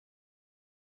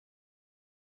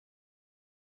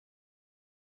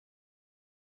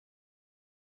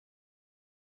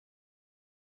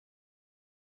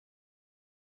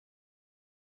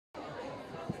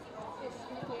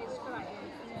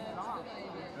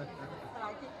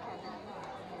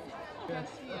Yes,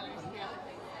 yes.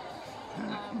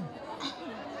 Um,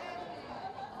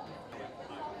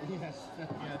 Yes,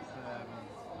 yes.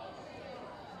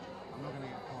 I'm not going to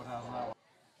get caught out on that one.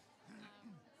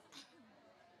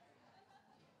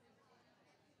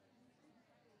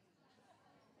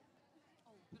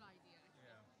 oh, good idea.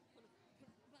 Yeah.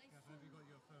 But I Catherine, have you got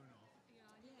your phone off? yeah,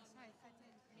 I think Yes, I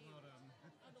did. Not,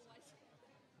 otherwise, it's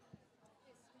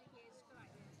maybe it's a good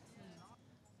idea.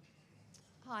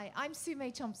 Hi, I'm Sue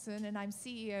May Thompson, and I'm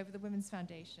CEO of the Women's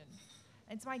Foundation.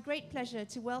 It's my great pleasure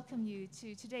to welcome you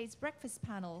to today's breakfast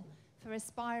panel for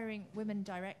aspiring women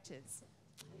directors.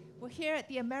 We're here at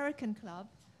the American Club,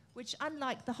 which,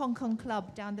 unlike the Hong Kong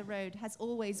Club down the road, has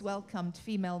always welcomed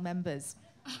female members.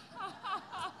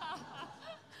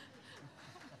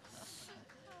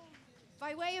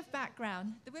 By way of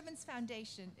background, the Women's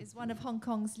Foundation is one of Hong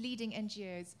Kong's leading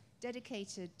NGOs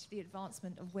dedicated to the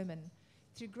advancement of women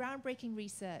through groundbreaking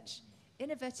research,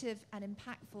 innovative and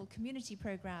impactful community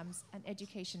programs, and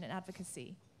education and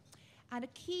advocacy. And a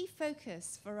key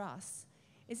focus for us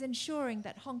is ensuring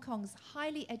that Hong Kong's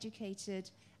highly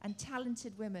educated and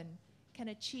talented women can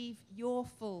achieve your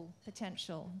full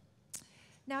potential.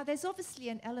 Now, there's obviously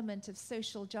an element of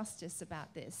social justice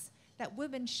about this, that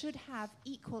women should have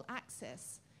equal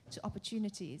access to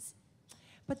opportunities.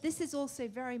 But this is also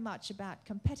very much about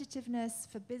competitiveness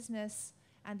for business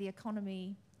and the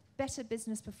economy, better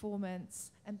business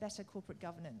performance, and better corporate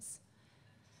governance.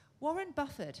 Warren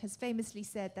Buffett has famously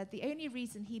said that the only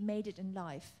reason he made it in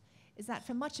life is that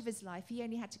for much of his life he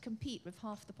only had to compete with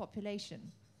half the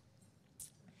population.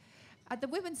 At the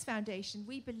Women's Foundation,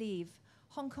 we believe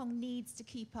Hong Kong needs to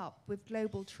keep up with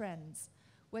global trends,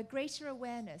 where greater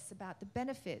awareness about the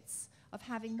benefits of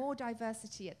having more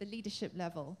diversity at the leadership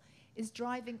level is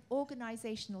driving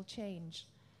organizational change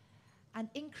and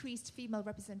increased female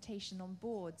representation on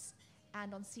boards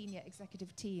and on senior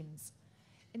executive teams.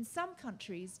 In some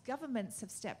countries, governments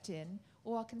have stepped in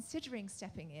or are considering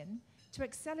stepping in to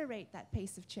accelerate that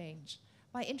pace of change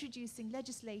by introducing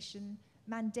legislation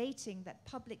mandating that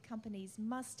public companies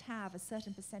must have a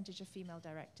certain percentage of female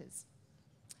directors.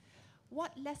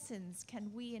 What lessons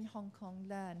can we in Hong Kong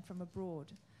learn from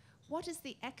abroad? What is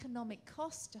the economic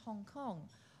cost to Hong Kong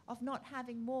of not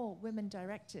having more women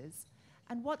directors?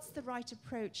 And what's the right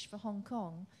approach for Hong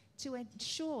Kong to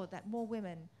ensure that more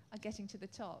women are getting to the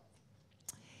top?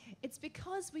 It's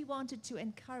because we wanted to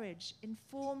encourage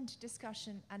informed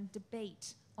discussion and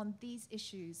debate on these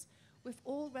issues with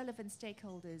all relevant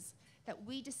stakeholders that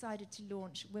we decided to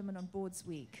launch Women on Boards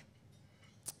Week.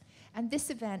 And this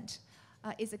event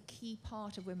is a key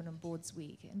part of Women on Boards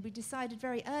Week. And we decided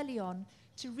very early on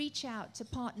to reach out to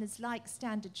partners like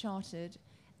Standard Chartered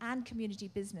and community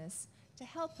business to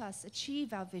help us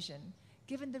achieve our vision,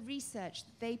 given the research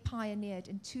that they pioneered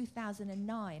in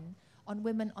 2009 on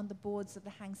women on the boards of the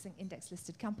Hang Seng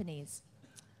Index-listed companies.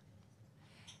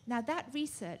 Now, that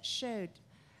research showed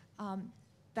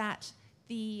that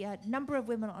the number of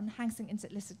women on Hang Seng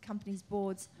Index-listed companies'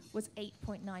 boards was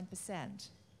 8.9%.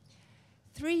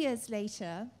 3 years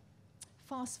later,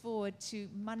 fast forward to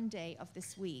Monday of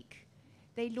this week,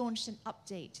 they launched an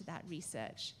update to that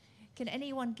research. Can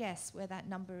anyone guess where that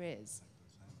number is?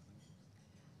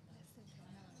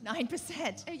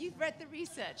 9%. Oh, you've read the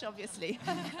research, obviously.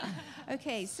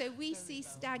 Okay, so we see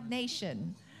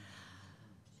stagnation.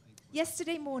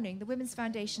 Yesterday morning, the Women's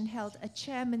Foundation held a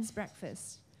chairman's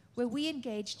breakfast where we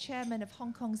engaged chairmen of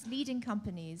Hong Kong's leading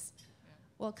companies,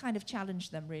 well, kind of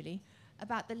challenged them, really,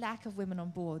 about the lack of women on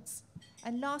boards.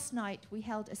 And last night, we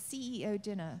held a CEO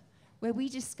dinner where we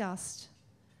discussed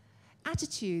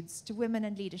attitudes to women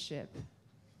and leadership,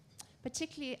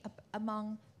 particularly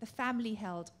among the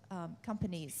family-held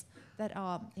companies that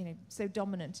are so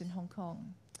dominant in Hong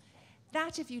Kong.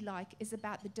 That, if you like, is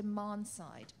about the demand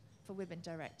side for women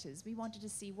directors. We wanted to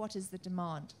see what is the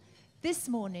demand. This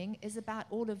morning is about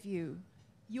all of you.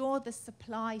 You're the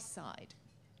supply side.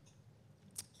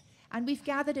 And we've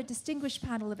gathered a distinguished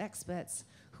panel of experts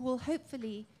who will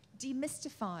hopefully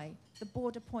demystify the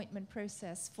board appointment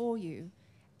process for you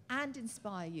and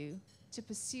inspire you to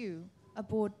pursue a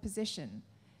board position.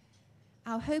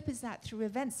 Our hope is that through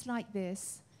events like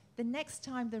this, the next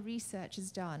time the research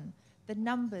is done, the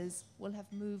numbers will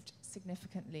have moved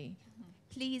significantly.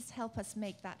 Please help us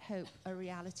make that hope a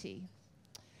reality.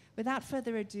 Without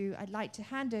further ado, I'd like to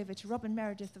hand over to Robin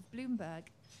Meredith of Bloomberg,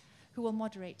 who will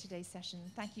moderate today's session.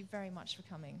 Thank you very much for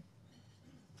coming.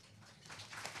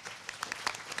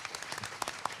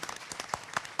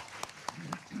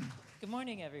 Good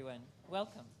morning, everyone.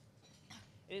 Welcome.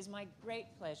 It is my great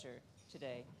pleasure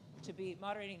today to be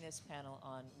moderating this panel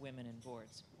on women in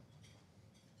boards.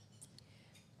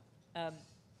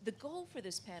 The goal for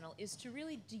this panel is to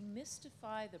really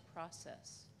demystify the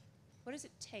process. What does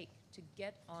it take to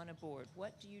get on a board?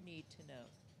 What do you need to know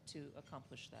to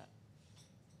accomplish that?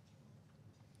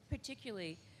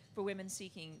 Particularly for women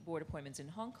seeking board appointments in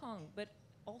Hong Kong, but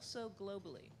also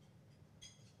globally.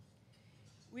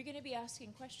 We're going to be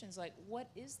asking questions like, what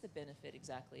is the benefit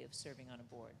exactly of serving on a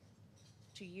board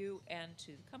to you and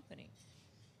to the company?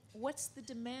 What's the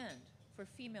demand for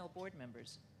female board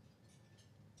members?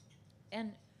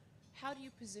 And how do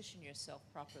you position yourself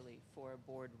properly for a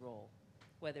board role,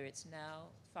 whether it's now,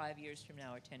 5 years from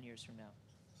now, or 10 years from now?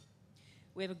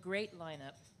 We have a great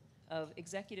lineup of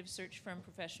executive search firm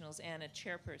professionals and a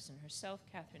chairperson herself,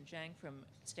 Catherine Zhang from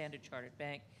Standard Chartered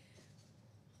Bank.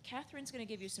 Catherine's going to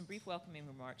give you some brief welcoming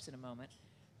remarks in a moment.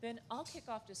 Then I'll kick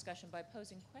off discussion by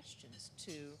posing questions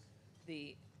to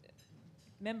the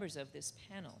members of this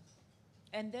panel.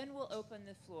 And then we'll open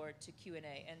the floor to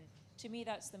Q&A. And to me,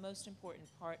 that's the most important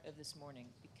part of this morning,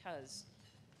 because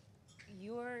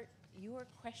your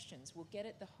questions will get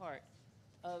at the heart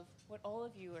of what all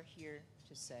of you are here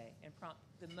to say and prompt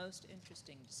the most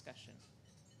interesting discussion.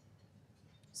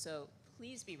 So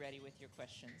please be ready with your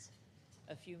questions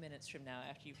a few minutes from now,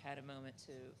 after you've had a moment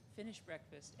to finish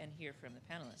breakfast and hear from the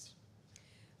panelists.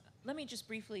 Let me just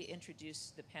briefly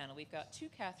introduce the panel. We've got 2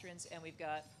 Catherines and we've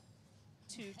got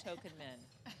 2 token men.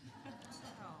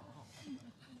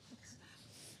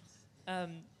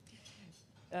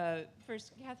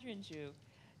 First, Catherine Zhu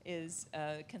is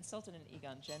a consultant in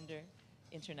Egon Gender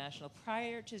International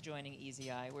prior to joining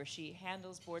EZI, where she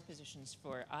handles board positions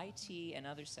for IT and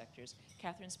other sectors.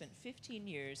 Catherine spent 15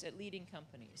 years at leading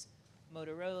companies,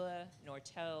 Motorola,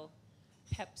 Nortel,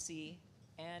 Pepsi,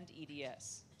 and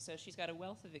EDS. So she's got a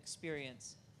wealth of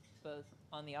experience, both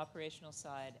on the operational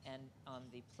side and on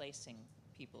the placing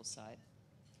people side.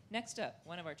 Next up,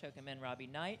 one of our token men, Robbie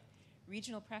Knight,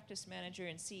 Regional Practice Manager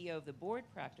and CEO of the board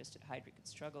practice at Heidrick &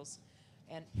 Struggles.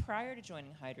 And prior to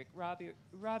joining Heidrick,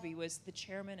 Robbie was the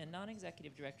chairman and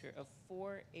non-executive director of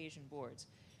 4 Asian boards,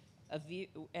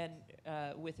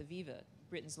 with Aviva,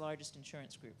 Britain's largest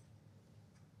insurance group.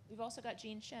 We've also got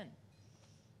Jean Shen,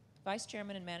 vice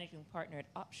chairman and managing partner at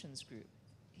Options Group.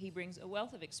 He brings a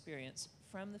wealth of experience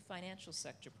from the financial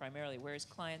sector primarily, where his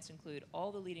clients include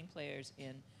all the leading players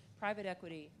in private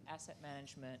equity, asset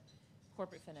management,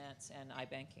 corporate finance, and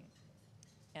iBanking.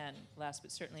 And last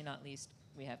but certainly not least,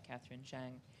 we have Catherine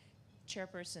Zhang,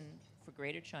 chairperson for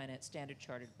Greater China at Standard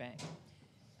Chartered Bank.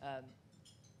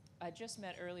 I just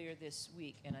met earlier this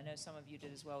week, and I know some of you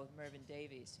did as well, with Mervyn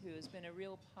Davies, who has been a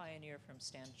real pioneer from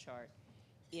Standard Chart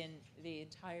in the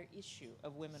entire issue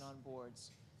of women on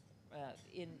boards,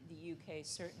 in the UK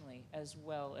certainly, as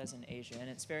well as in Asia. And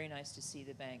it's very nice to see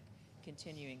the bank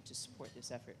continuing to support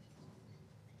this effort.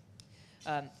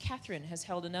 Catherine has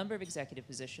held a number of executive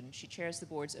positions. She chairs the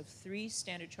boards of 3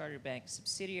 Standard Chartered Bank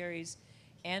subsidiaries,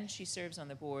 and she serves on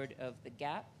the board of the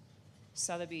Gap,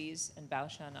 Sotheby's, and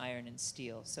Baoshan Iron and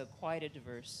Steel. So quite a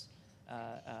diverse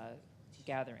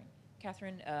gathering.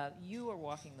 Catherine, you are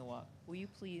walking the walk. Will you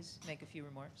please make a few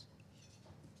remarks?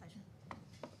 Pleasure.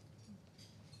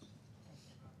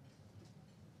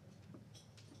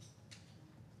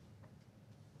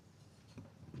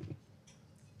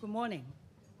 Good morning.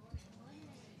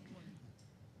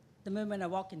 The moment I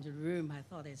walk into the room, I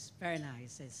thought it's very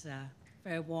nice. It's a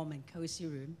very warm and cozy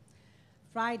room.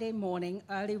 Friday morning,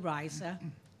 early riser,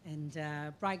 and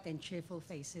bright and cheerful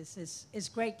faces. It's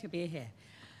great to be here.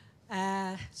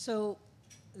 So,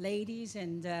 ladies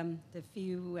and the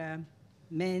few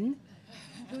men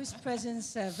whose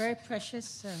presence are very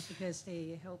precious because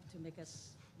they help to make us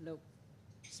look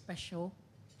special.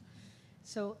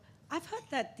 So, I've heard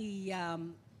that the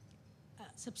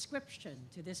subscription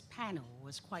to this panel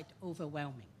was quite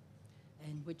overwhelming,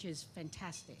 and which is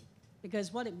fantastic,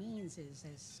 because what it means is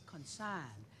there's concern,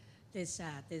 this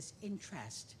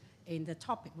interest in the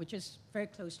topic, which is very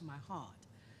close to my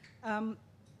heart.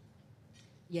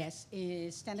 Yes,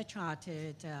 in Standard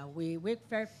Chartered, we're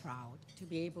very proud to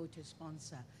be able to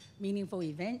sponsor meaningful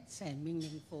events and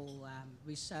meaningful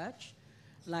research,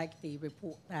 like the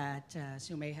report that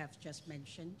Su Mei have just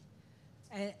mentioned.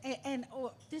 And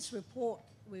this report,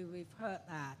 we've heard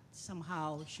that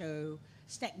somehow show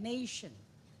stagnation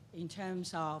in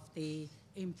terms of the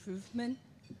improvement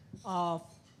of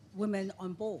women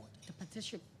on board, the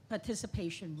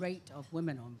participation rate of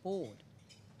women on board.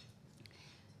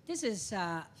 This is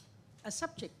a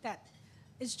subject that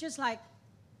is just like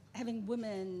having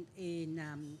women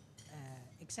in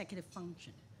executive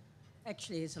function.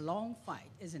 Actually, it's a long fight,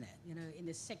 isn't it? You know, in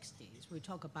the 60s, we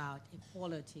talk about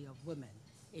equality of women,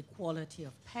 equality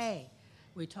of pay.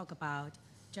 We talk about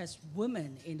just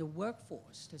women in the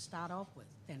workforce to start off with.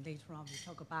 Then later on we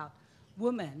talk about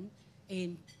women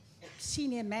in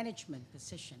senior management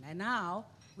position. And now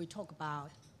we talk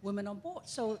about women on board.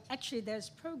 So actually there's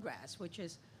progress, which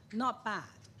is not bad.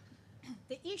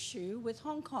 The issue with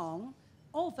Hong Kong,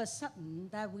 all of a sudden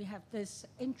that we have this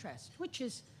interest, which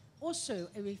is also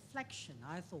a reflection,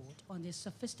 I thought, on the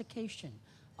sophistication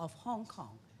of Hong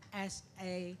Kong as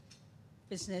a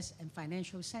business and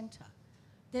financial center.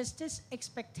 There's this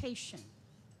expectation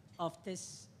of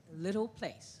this little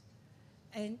place.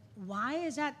 And why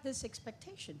is that this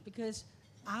expectation? Because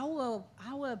our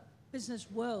business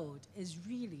world is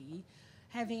really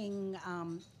having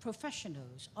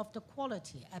professionals of the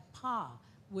quality at par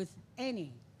with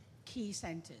any key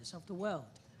centers of the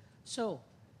world. So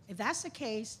if that's the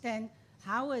case, then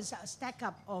how is a stack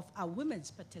up of our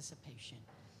women's participation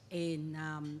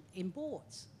in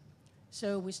boards?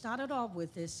 So we started off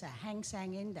with this Hang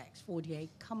Seng Index, 48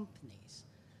 companies.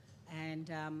 And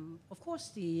of course,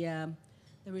 the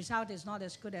result is not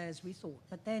as good as we thought.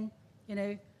 But then, you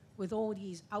know, with all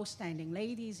these outstanding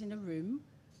ladies in the room,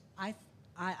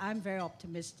 I'm very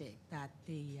optimistic that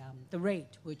the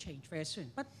rate will change very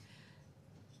soon. But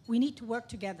we need to work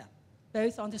together,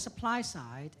 both on the supply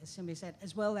side, as Cindy said,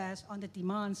 as well as on the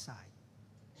demand side.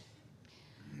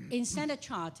 In Standard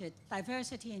Chartered,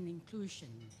 diversity and inclusion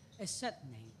is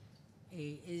certainly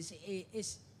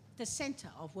is the center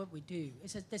of what we do.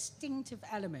 It's a distinctive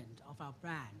element of our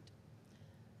brand.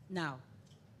 Now,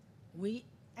 we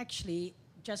actually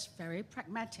just very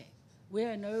pragmatic.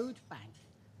 We're an old bank,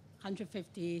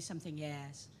 150-something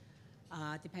years.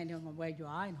 Depending on where you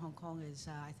are, in Hong Kong is,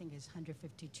 I think it's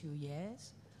 152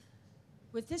 years.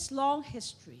 With this long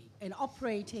history in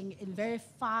operating in very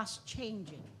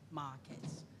fast-changing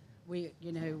markets, we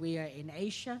are in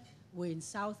Asia, we're in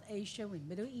South Asia, we're in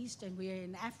Middle East, and we're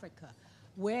in Africa,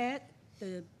 where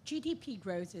the GDP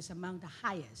growth is among the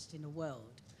highest in the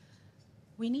world.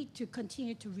 We need to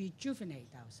continue to rejuvenate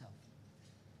ourselves.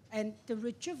 And the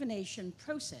rejuvenation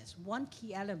process, one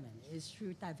key element is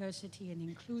through diversity and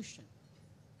inclusion.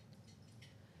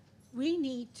 We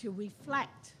need to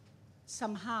reflect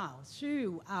somehow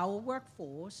through our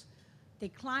workforce the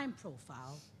client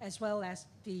profile as well as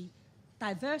the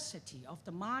diversity of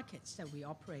the markets that we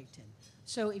operate in.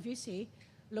 So if you see,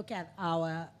 look at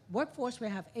our workforce, we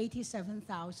have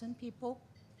 87,000 people.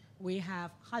 We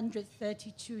have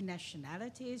 132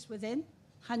 nationalities within,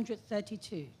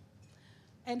 132.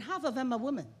 And half of them are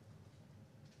women.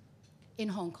 In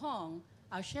Hong Kong,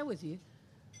 I'll share with you,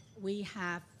 we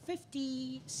have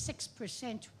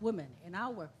 56% women in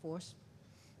our workforce,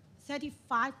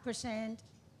 35%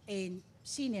 in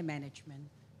senior management,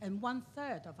 and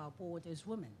 1/3 of our board is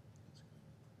women.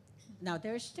 Now,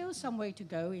 there is still some way to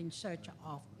go in search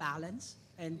of balance,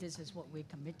 and this is what we're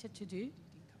committed to do.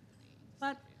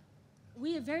 But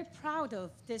we are very proud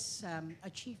of this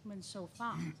achievement so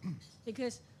far,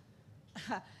 because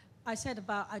I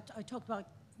talked about,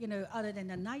 you know, other than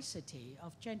the nicety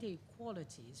of gender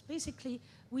equalities, basically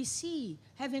we see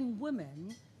having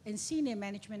women in senior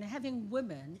management and having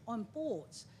women on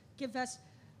boards give us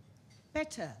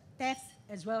better depth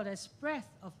as well as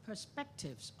breadth of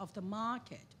perspectives of the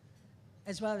market,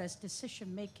 as well as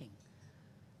decision making.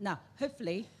 Now,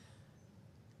 hopefully,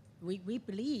 we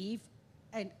believe,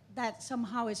 and that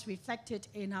somehow is reflected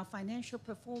in our financial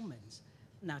performance.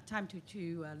 Now, time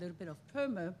to a little bit of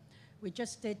promo. We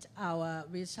just did our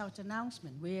result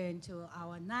announcement. We're into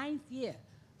our 9th year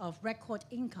of record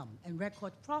income and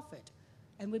record profit.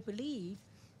 And we believe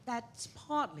that's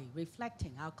partly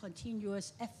reflecting our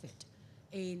continuous effort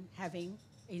in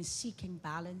seeking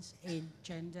balance in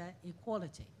gender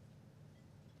equality.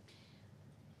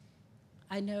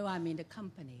 I know I'm in the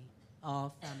company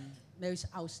of most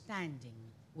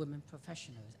outstanding women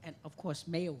professionals, and of course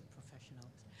male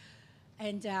professionals.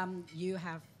 And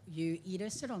you either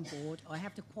sit on board or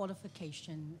have the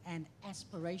qualification and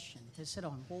aspiration to sit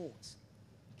on boards.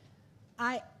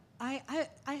 I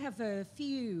have a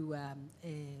few,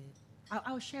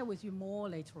 I'll share with you more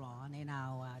later on in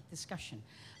our discussion,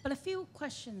 but a few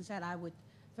questions that I would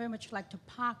very much like to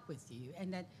park with you,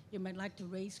 and that you might like to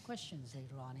raise questions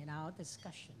later on in our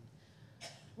discussion.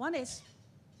 One is,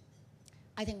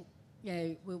 I think, you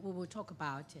know, we will talk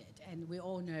about it, and we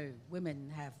all know women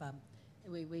have,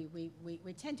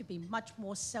 we tend to be much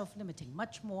more self-limiting,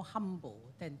 much more humble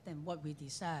than what we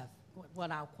deserve,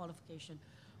 what our qualification,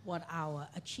 what our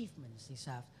achievements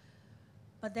deserve.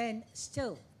 But then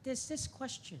still, there's this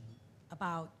question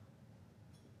about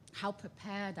how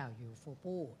prepared are you for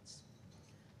boards?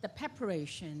 The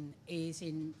preparation is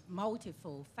in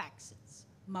multiple facets.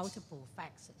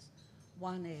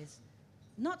 One is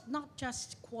not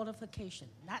just qualification.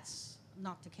 That's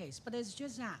not the case. But it's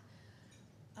just that.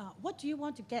 What do you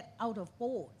want to get out of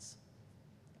boards?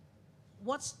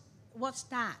 What's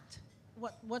that?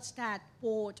 What's that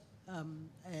board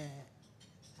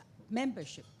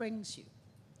membership brings you?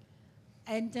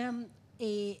 And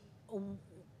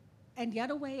and the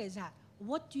other way is that,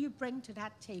 what do you bring to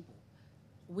that table?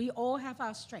 We all have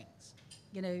our strengths.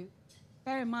 You know,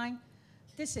 bear in mind,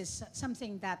 this is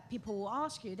something that people will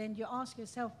ask you. Then you ask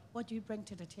yourself, what do you bring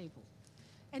to the table?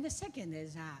 And the second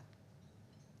is that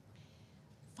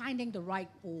finding the right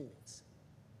boards.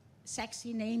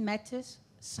 Sexy name matters,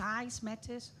 size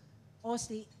matters, or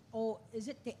is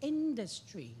it the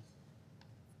industry,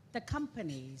 the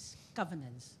company's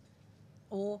governance,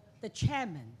 or the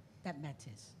chairman that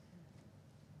matters?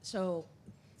 So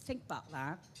think about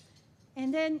that.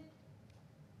 And then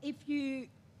we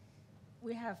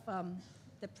have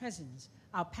the presence,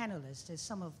 our panelists, is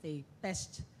some of the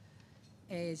best,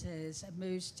 is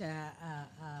most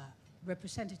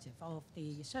representative of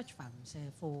the search firms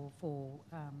for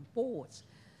boards.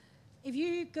 If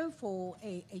you go for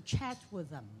a chat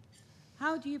with them,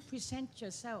 how do you present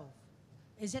yourself?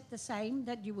 Is it the same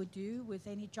that you would do with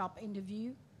any job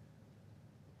interview?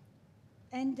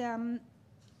 And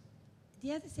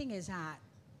the other thing is that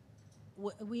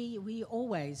we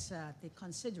always, the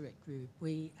considerate group,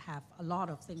 we have a lot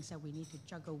of things that we need to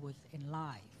juggle with in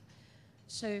life.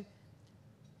 So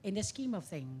in the scheme of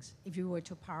things, if you were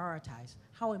to prioritize,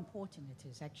 how important it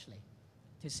is actually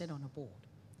to sit on a board.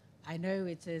 I know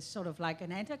it is sort of like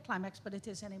an anticlimax, but it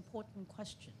is an important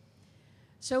question.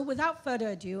 So without further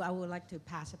ado, I would like to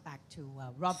pass it back to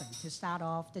Robin to start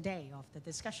off the day of the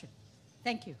discussion.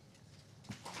 Thank you.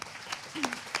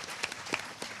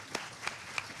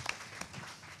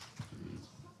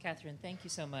 Catherine, thank you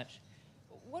so much.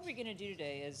 What we're going to do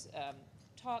today is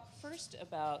talk first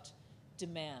about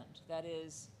demand. That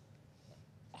is,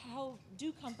 how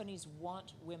do companies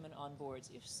want women on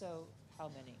boards? If so, how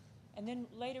many? And then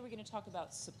later we're going to talk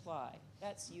about supply.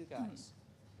 That's you guys.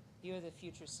 You're the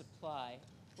future supply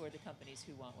for the companies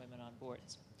who want women on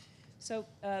boards. So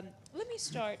let me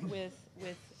start with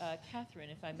Catherine,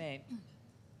 if I may,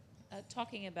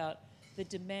 talking about the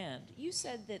demand. You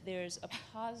said that there's a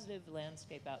positive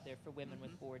landscape out there for women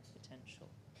with board potential.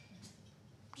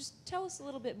 Just tell us a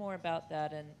little bit more about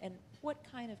that, and what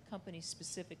kind of companies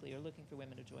specifically are looking for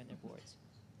women to join their boards?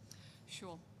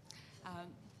 Sure.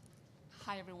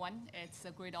 Hi, everyone. It's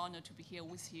a great honor to be here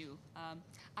with you.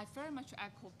 I very much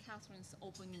echo Catherine's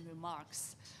opening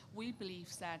remarks. We believe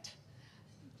that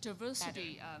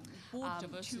diversity, board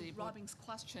diversity. To Robin's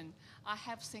question, I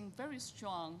have seen very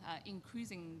strong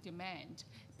increasing demand,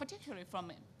 particularly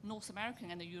from North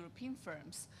American and the European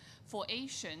firms, for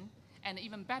Asian and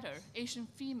even better, Asian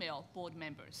female board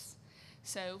members.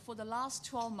 So for the last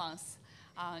 12 months,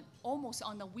 almost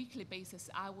on a weekly basis,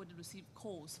 I would receive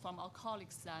calls from our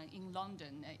colleagues in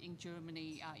London, in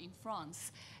Germany, in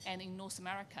France, and in North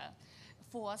America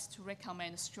for us to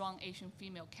recommend strong Asian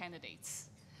female candidates.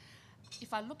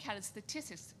 If I look at the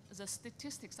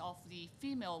statistics of the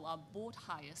female board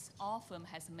hires our firm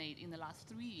has made in the last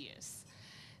 3 years,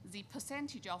 the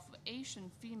percentage of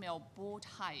Asian female board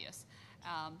hires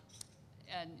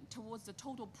and towards the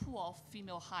total pool of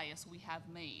female hires we have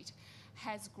made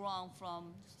has grown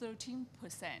from 13%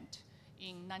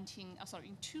 in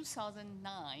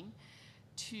 2009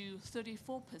 to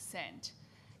 34%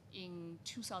 in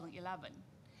 2011.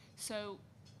 So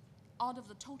out of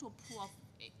the total pool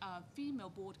of female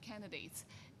board candidates,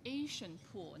 Asian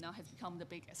pool now has become the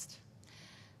biggest.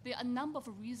 There are a number of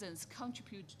reasons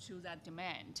contribute to that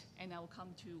demand, and I will come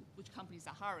to which companies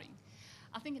are hiring.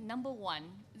 I think number one,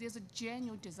 there's a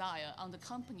genuine desire on the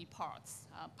company parts,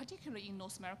 particularly in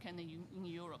North America and in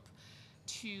Europe,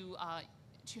 to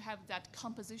have that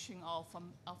composition of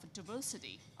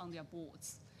diversity on their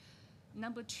boards.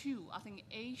 Number two, I think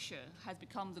Asia has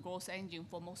become the growth engine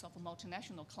for most of the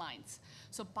multinational clients.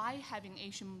 So by having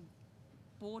Asian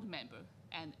board member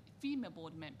and female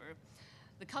board member,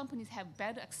 the companies have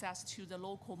better access to the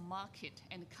local market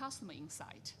and customer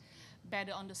insight,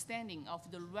 better understanding of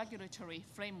the regulatory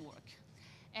framework,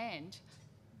 and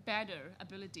better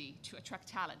ability to attract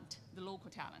talent, the local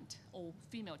talent or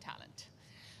female talent.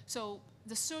 So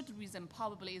the third reason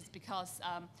probably is because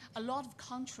a lot of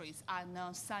countries are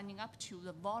now signing up to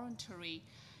the voluntary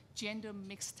gender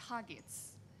mixed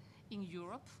targets in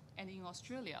Europe and in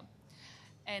Australia.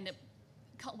 And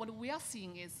what we are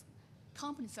seeing is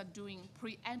companies are doing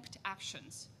preempt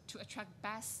actions to attract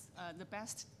the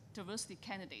best diversity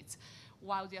candidates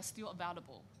while they are still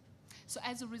available. So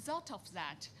as a result of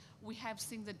that, we have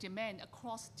seen the demand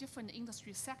across different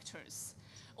industry sectors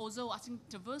Although I think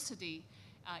diversity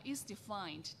is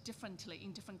defined differently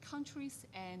in different countries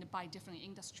and by different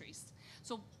industries.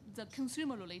 So the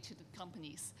consumer-related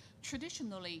companies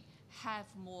traditionally have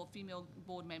more female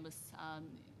board members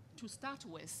to start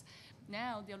with.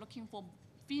 Now they're looking for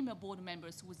female board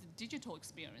members with digital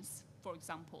experience, for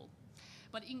example.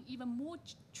 But in even more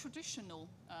traditional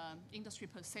industry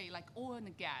per se, like oil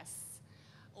and gas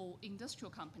or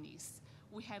industrial companies,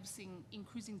 we have seen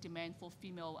increasing demand for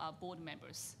female board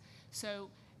members. So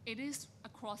it is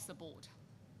across the board.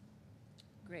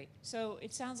 Great. So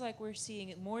it sounds like we're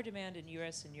seeing more demand in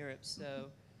US and Europe.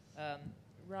 So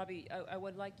Robbie, I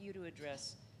would like you to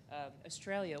address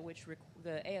Australia, which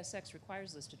the ASX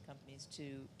requires listed companies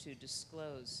to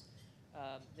disclose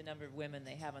the number of women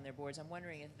they have on their boards. I'm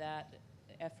wondering if that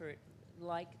effort,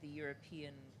 like the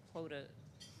European quota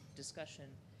discussion,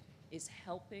 is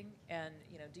helping. And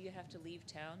do you have to leave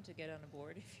town to get on a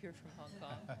board if you're from Hong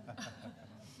Kong?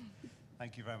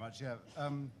 Thank you very much. Yeah,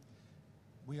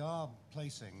 we are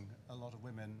placing a lot of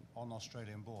women on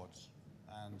Australian boards,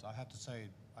 and I have to say,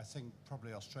 I think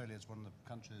probably Australia is one of the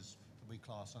countries that we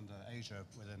class under Asia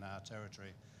within our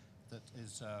territory that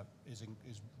is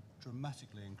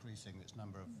dramatically increasing its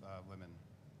number of women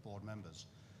board members.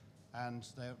 And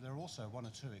there are also one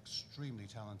or two extremely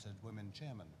talented women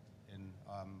chairmen in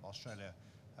Australia.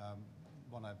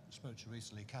 One I spoke to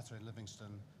recently, Catherine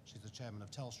Livingstone, she's the chairman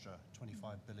of Telstra,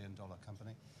 $25 billion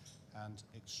company, and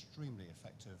extremely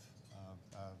effective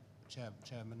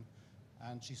chairman.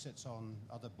 And she sits on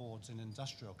other boards in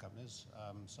industrial companies,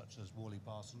 such as Worley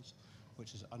Parsons,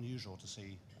 which is unusual to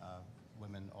see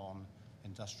women on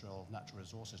industrial natural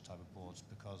resources type of boards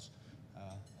because,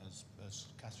 as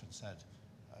Catherine said,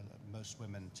 most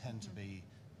women tend to be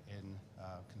in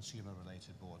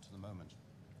consumer-related boards at the moment.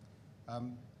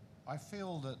 I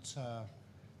feel that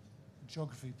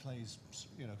geography plays,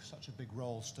 such a big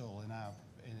role still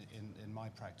in my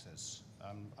practice.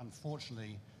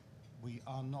 Unfortunately, we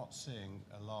are not seeing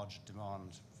a large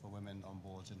demand for women on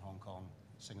boards in Hong Kong,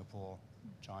 Singapore,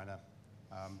 China.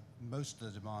 Most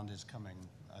of the demand is coming,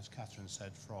 as Catherine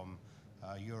said, from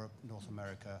Europe, North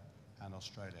America, and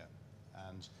Australia.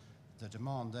 And the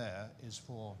demand there is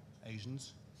for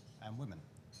Asians and women.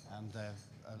 And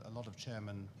a lot of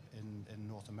chairmen in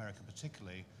North America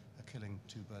particularly are killing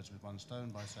two birds with one stone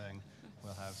by saying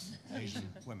we'll have Asian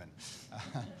women.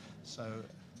 So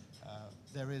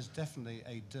there is definitely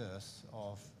a dearth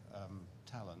of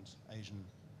talent, Asian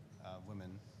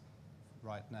women,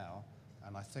 right now.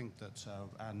 And I think that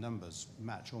our numbers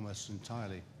match almost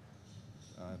entirely.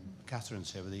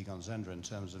 Catherine's here with Egon Zehnder in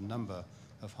terms of number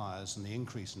of hires and the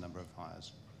increase in number of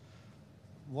hires.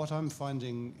 What I'm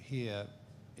finding here,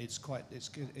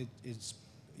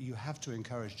 you have to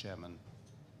encourage chairmen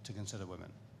to consider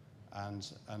women.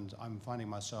 And I'm finding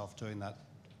myself doing that.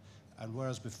 And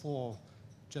whereas before,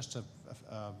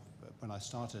 when I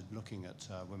started looking at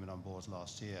women on boards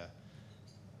last year,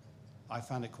 I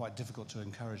found it quite difficult to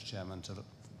encourage chairmen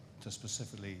to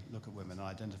specifically look at women and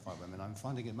identify women. I'm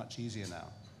finding it much easier now.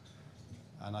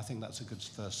 And I think that's a good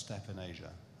first step in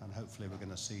Asia. And hopefully we're going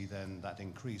to see then that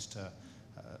increase to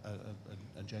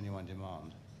a genuine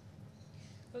demand.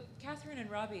 But Catherine and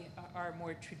Robbie are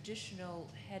more traditional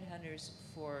headhunters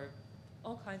for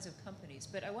all kinds of companies.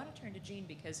 But I want to turn to Gene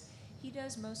because he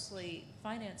does mostly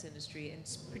finance industry and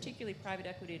particularly private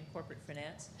equity and corporate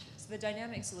finance. So the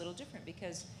dynamic's a little different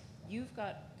because you've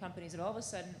got companies that all of a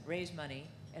sudden raise money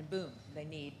and boom, they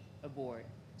need a board.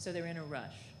 So they're in a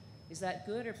rush. Is that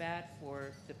good or bad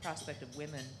for the prospect of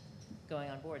women going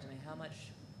on boards? I mean, how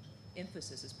much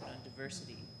emphasis is put on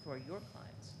diversity for your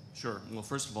clients? Sure. Well,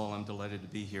 first of all, I'm delighted to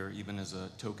be here, even as a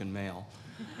token male.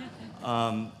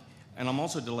 And I'm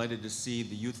also delighted to see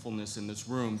the youthfulness in this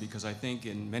room because I think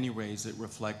in many ways it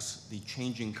reflects the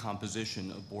changing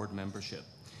composition of board membership,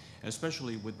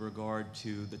 especially with regard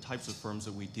to the types of firms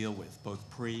that we deal with, both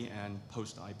pre- and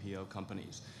post-IPO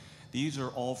companies. These are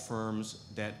all firms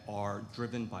that are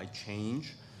driven by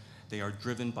change. They are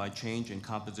driven by change in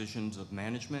compositions of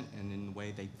management and in the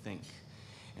way they think.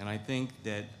 And I think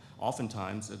that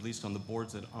oftentimes, at least on the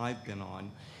boards that I've been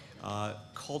on,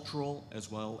 cultural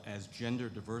as well as gender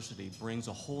diversity brings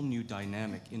a whole new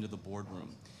dynamic into the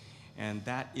boardroom. And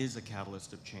that is a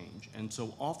catalyst of change. And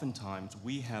so oftentimes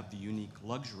we have the unique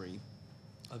luxury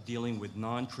of dealing with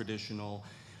non-traditional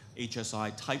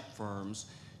HSI type firms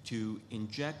to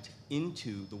inject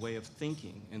into the way of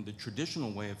thinking and the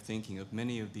traditional way of thinking of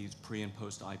many of these pre- and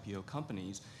post-IPO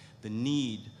companies, the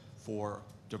need for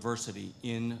diversity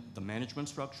in the management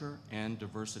structure and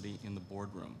diversity in the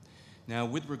boardroom. Now,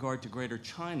 with regard to Greater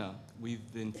China,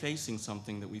 we've been facing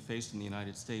something that we faced in the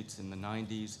United States in the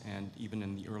 90s and even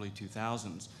in the early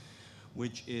 2000s,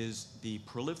 which is the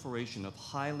proliferation of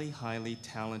highly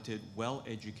talented,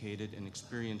 well-educated, and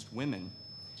experienced women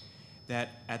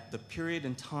that at the period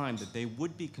in time that they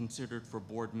would be considered for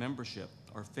board membership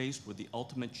are faced with the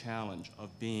ultimate challenge of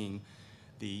being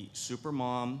the super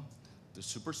mom, the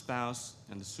super spouse,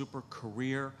 and the super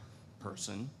career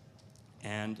person.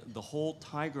 And the whole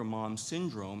tiger mom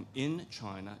syndrome in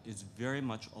China is very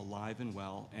much alive and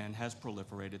well and has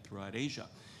proliferated throughout Asia,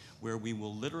 where we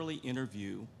will literally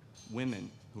interview women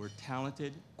who are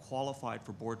talented, qualified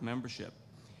for board membership,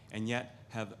 and yet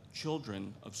have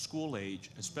children of school age,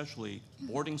 especially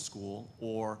boarding school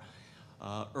or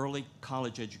early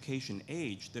college education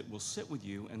age, that will sit with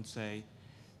you and say,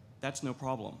 that's no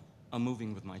problem, I'm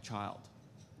moving with my child.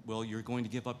 Well, you're going to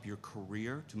give up your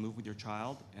career to move with your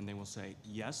child? And they will say,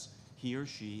 yes, he or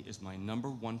she is my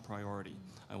 #1 priority.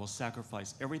 I will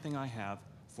sacrifice everything I have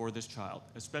for this child,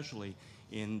 especially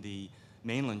in the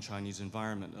mainland Chinese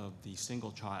environment of the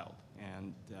single child.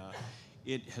 And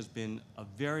it has been a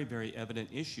very evident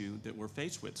issue that we're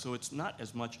faced with. So it's not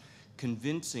as much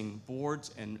convincing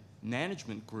boards and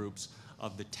management groups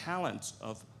of the talents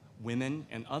of women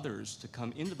and others to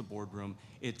come into the boardroom.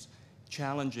 It's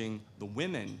challenging the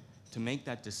women to make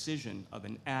that decision of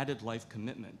an added life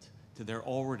commitment to their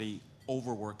already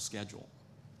overworked schedule.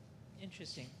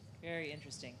 Interesting, very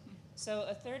interesting. So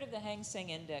a third of the Hang Seng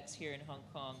Index here in Hong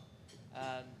Kong,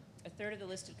 a third of the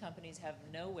listed companies have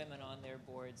no women on their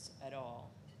boards at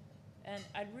all. And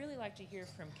I'd really like to hear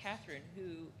from Catherine,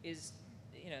 who is,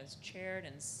 has chaired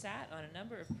and sat on a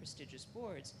number of prestigious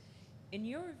boards. In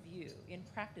your view, in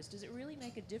practice, does it really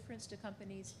make a difference to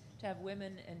companies to have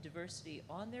women and diversity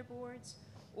on their boards?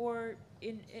 Or,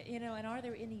 and are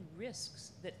there any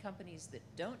risks that companies that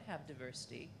don't have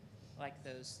diversity, like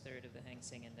those third of the Hang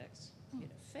Seng Index,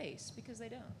 face because they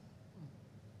don't?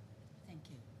 Thank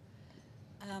you.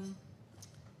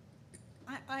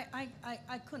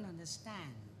 I couldn't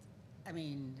understand. I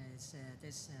mean,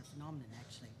 this phenomenon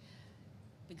actually,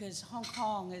 because Hong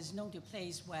Kong is known to a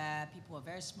place where people are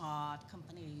very smart,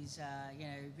 companies,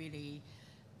 really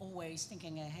always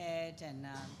thinking ahead, and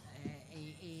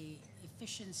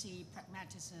efficiency,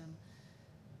 pragmatism.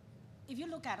 If you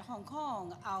look at Hong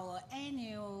Kong, our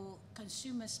annual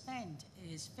consumer spend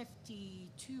is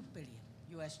 $52 billion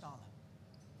US dollar.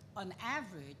 On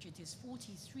average, it is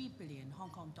 43 billion Hong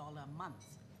Kong dollar a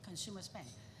month consumer spend.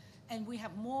 And we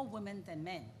have more women than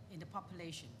men in the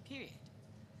population, period.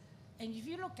 And if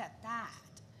you look at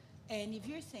that, and if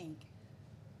you think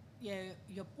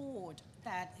your board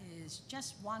that is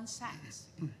just one sex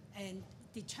and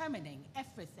determining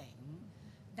everything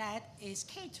that is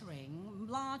catering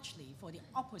largely for the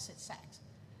opposite sex,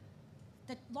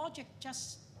 the logic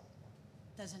just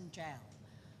doesn't gel.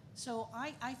 So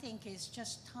I think it's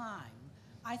just time.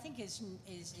 I think it's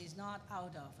not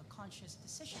out of a conscious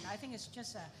decision. I think it's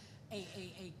just a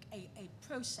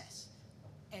process,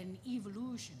 an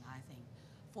evolution, I think,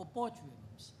 for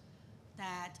boardrooms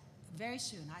that very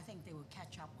soon I think they will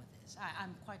catch up with this.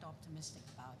 I'm quite optimistic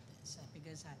about this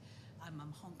because I'm a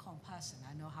Hong Kong person.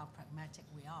 I know how pragmatic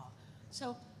we are.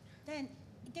 So then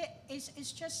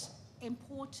it's just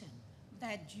important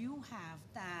that you have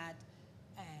that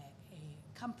a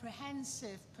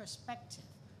comprehensive perspective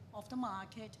of the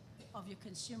market, of your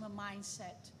consumer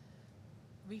mindset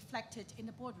reflected in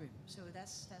the boardroom. So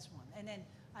that's one. And then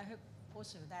I hope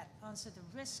also that answer the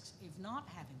risks if not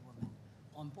having women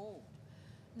on board.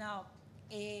 Now,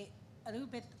 a little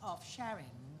bit of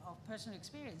sharing of personal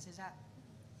experience is that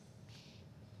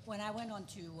when I went on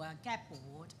to Gap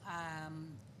board,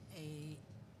 an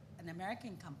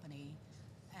American company,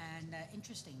 and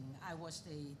interesting, I was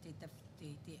the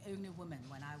only woman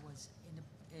when I was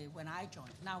when I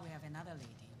joined. Now we have another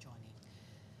lady joining,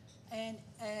 and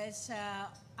as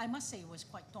I must say, it was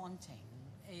quite daunting.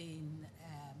 In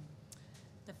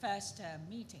the first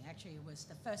meeting, actually, it was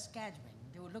the first gathering.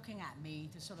 They were looking at me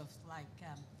to sort of like,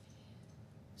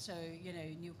 so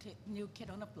new kid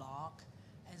on the block,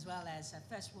 as well as a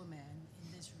first woman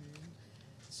in this room.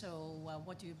 So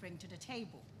what do you bring to the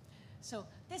table? So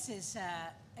this is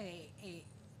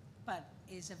but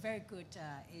is a very good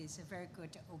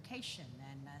occasion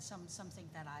and something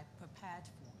that I prepared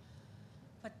for.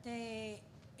 But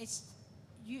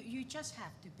you just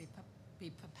have to be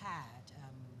prepared,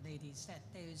 ladies. That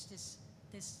there's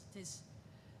this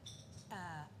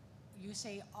you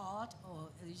say odd or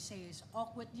you say it's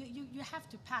awkward. You have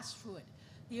to pass through it.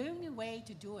 The only way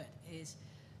to do it is,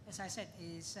 as I said,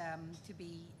 is to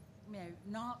be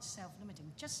not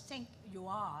self-limiting. Just think you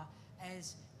are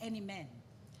as any man.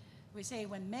 we say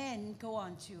when men go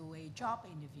on to a job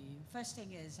interview, first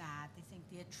thing is that they think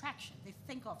the attraction, they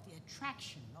think of the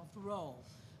attraction of the role.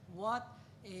 What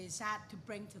is that to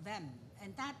bring to them?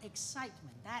 And that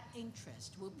excitement, that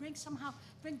interest will bring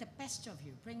the best of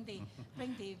you, bring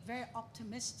the very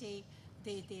optimistic,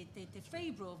 the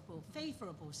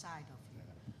favorable side of you.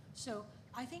 So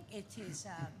I think it is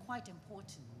quite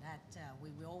important that we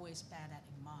will always bear that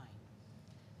in mind.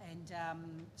 And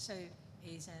so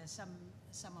is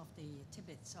some of the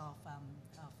tidbits of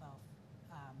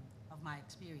my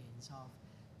experience of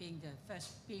being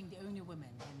the only woman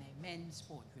in a men's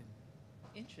boardroom.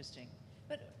 Interesting.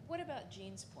 But what about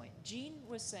Jean's point? Jean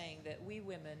was saying that we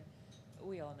women,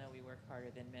 we all know we work harder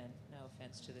than men, no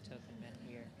offense to the token men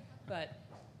here, but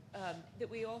that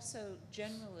we also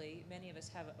generally, many of us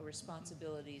have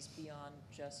responsibilities beyond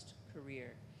just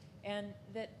career. And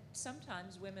that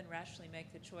sometimes women rationally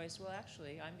make the choice, well,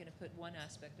 actually, I'm going to put one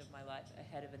aspect of my life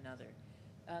ahead of another.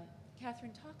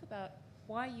 Catherine, talk about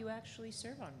why you actually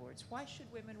serve on boards. Why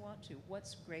should women want to?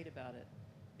 What's great about it,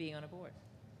 being on a board?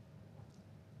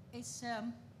 It's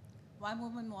why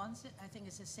women wants it. I think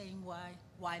it's the same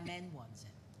why men wants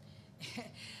it.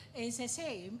 It's the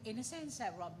same in the sense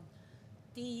that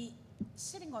the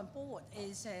sitting on board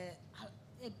is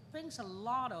it brings a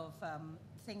lot of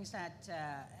things that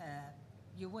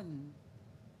you wouldn't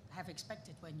have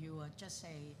expected when you were just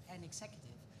an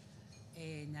executive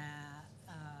in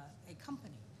a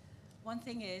company. One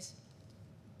thing is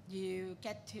you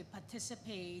get to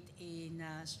participate in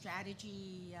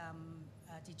strategy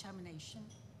determination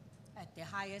at the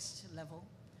highest level.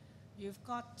 You've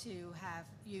got to have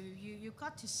you've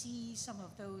got to see some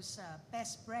of those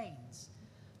best brains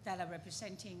that are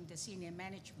representing the senior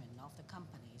management of the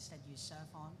companies that you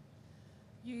serve on.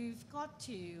 You've got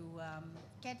to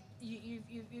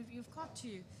you've got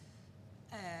to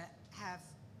have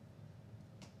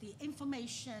the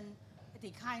information,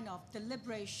 the kind of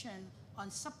deliberation on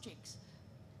subjects.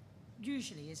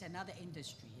 Usually is another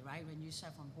industry, right? When you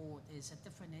serve on board, is a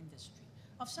different industry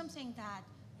of something that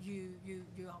you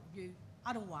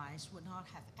otherwise would not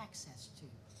have access to,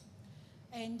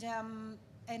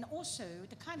 and also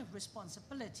the kind of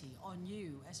responsibility on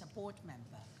you as a board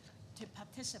member to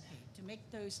participate, to make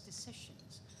those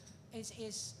decisions,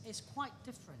 is quite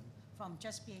different from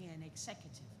just being an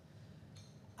executive.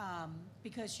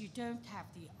 Because you don't have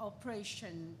the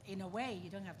operation, in a way, you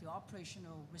don't have the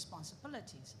operational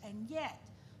responsibilities, and yet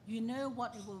you know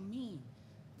what it will mean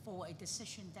for a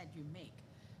decision that you make.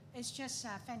 It's just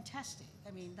fantastic.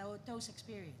 I mean, those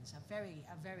experiences are very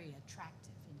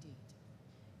attractive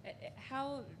indeed.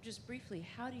 How, just briefly,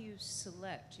 how do you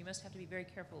select? You must have to be very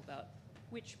careful about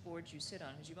which boards you sit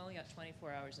on, because you've only got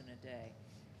 24 hours in a day.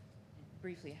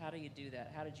 Briefly, how do you do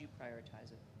that? How did you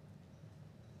prioritize it?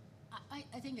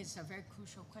 I think it's a very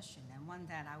crucial question, and one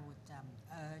that I would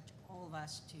urge all of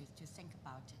us to think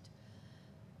about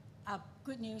it.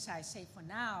 Good news, I say for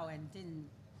now, and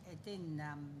didn't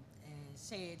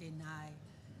say it in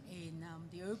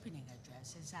the opening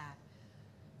address, is that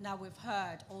now we've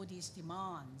heard all these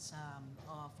demands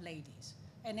of ladies,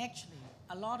 and actually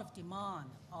a lot of demand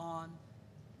on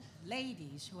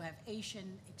ladies who have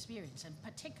Asian experience, and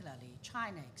particularly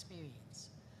China experience.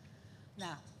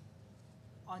 Now,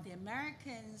 on the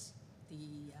Americans,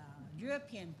 the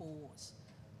European boards,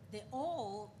 the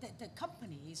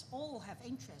companies all have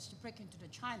interest to break into the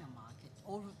China market,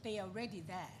 or they are already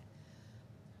there.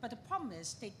 But the problem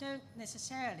is they don't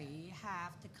necessarily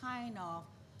have the kind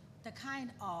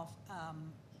of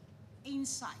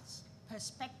insights,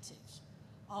 perspectives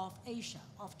of Asia,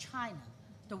 of China,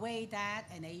 the way that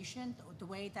an Asian, or the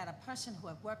way that a person who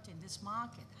have worked in this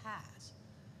market has.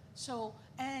 So,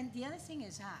 and the other thing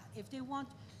is that if they want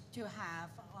to have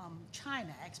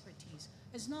China expertise,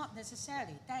 it's not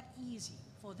necessarily that easy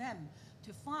for them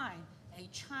to find a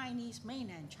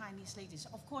mainland Chinese ladies.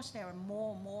 Of course, there are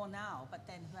more now, but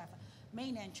then who have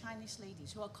mainland Chinese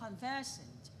ladies who are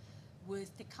conversant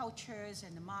with the cultures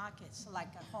and the markets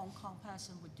like a Hong Kong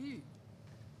person would do.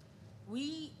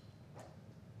 We,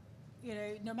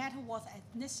 no matter what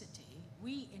ethnicity,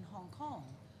 we in Hong Kong,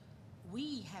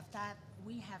 we have that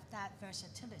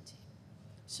versatility.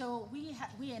 So we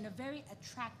are in a very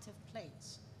attractive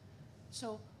place.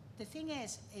 So the thing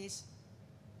is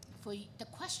the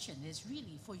question is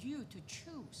really for you to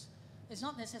choose. It's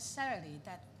not necessarily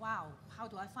that, wow, how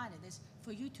do I find it? It's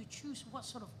for you to choose what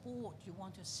sort of board you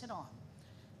want to sit on,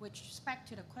 which is back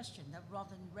to the question that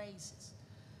Robin raises.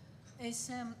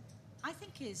 I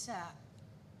think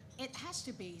it has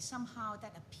to be somehow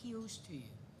that appeals to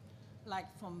you. Like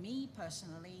for me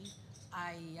personally,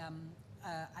 I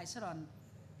sit on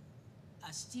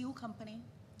a steel company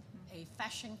a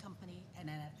fashion company and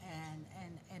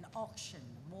an auction,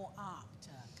 more art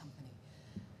company.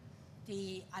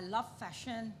 I love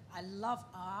fashion, I love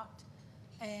art,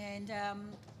 and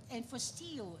for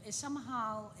steel, is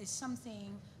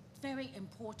something very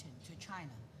important to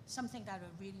China, something that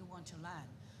I really want to learn.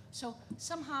 So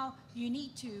somehow you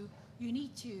need to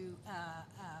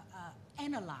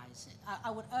analyze it.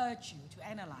 I would urge you to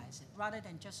analyze it rather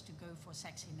than just to go for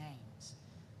sexy names.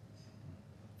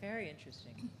 Very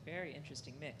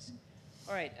interesting mix.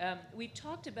 All right, we've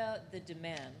talked about the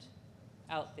demand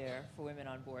out there for women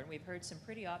on board. We've heard some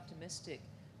pretty optimistic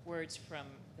words from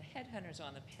the headhunters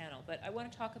on the panel, but I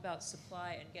want to talk about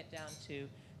supply and get down to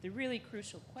the really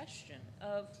crucial question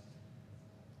of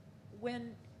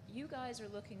when you guys are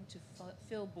looking to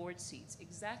fill board seats,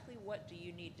 exactly what do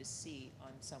you need to see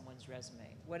on someone's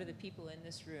resume? What are the people in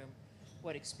this room,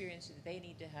 what experience do they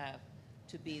need to have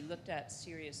to be looked at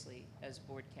seriously as a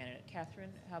board candidate?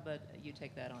 Catherine, how about you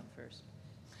take that on first?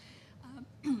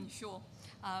 Sure.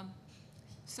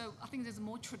 So I think there's a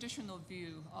more traditional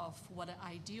view of what an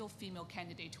ideal female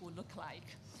candidate will look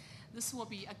like. This will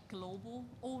be a global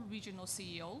or regional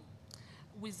CEO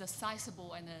with a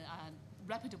sizable and a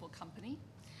reputable company.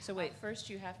 So wait, first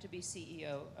you have to be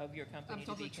CEO of your company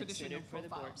to be considered for the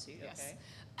board seat, yes.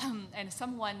 okay? And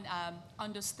someone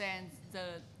understands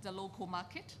the local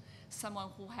market, someone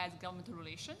who has government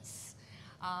relations,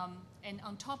 and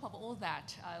on top of all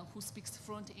that, who speaks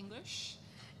fluent English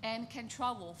and can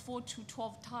travel 4 to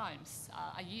 12 times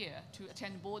a year to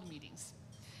attend board meetings.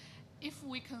 If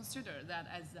we consider that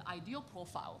as the ideal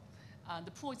profile,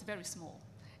 the pool is very small.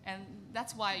 And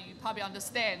that's why you probably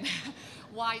understand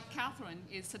why Catherine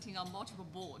is sitting on multiple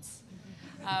boards.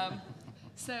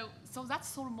 So that's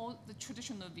sort of more the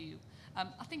traditional view.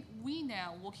 I think we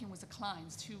now, working with the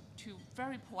clients, to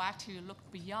very proactively look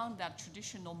beyond that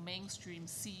traditional mainstream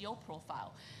CEO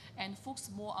profile and focus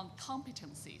more on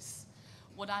competencies.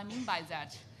 What I mean by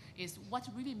that is what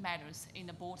really matters in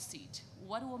a board seat.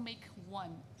 What will make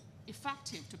one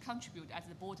effective to contribute at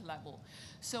the board level.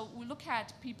 So we look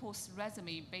at people's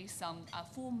resume based on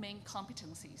 4 main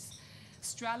competencies: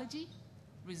 strategy,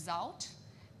 result,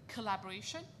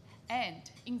 collaboration, and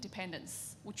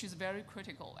independence, which is very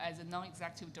critical as a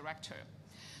non-executive director.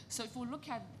 So if we look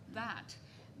at that,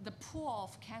 the pool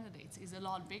of candidates is a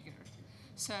lot bigger.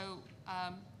 So,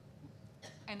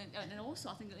 and also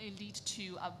I think it leads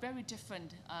to a very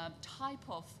different type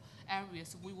of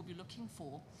areas we will be looking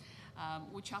for.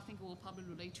 Which I think will probably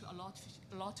relate to a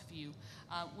lot of you.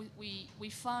 We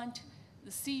find the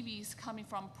CVs coming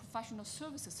from professional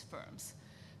services firms,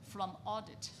 from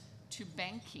audit to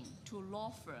banking to law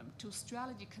firm to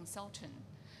strategy consultant,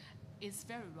 is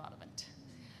very relevant.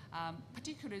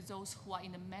 Particularly those who are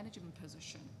in a management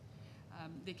position.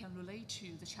 They can relate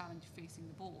to the challenge facing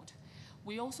the board.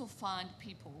 We also find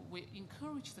people, we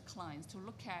encourage the clients to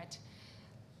look at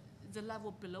the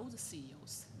level below the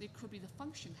CEOs. They could be the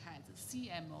function heads,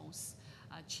 CMOs,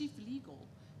 chief legal,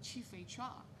 chief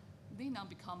HR. They now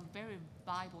become very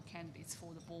viable candidates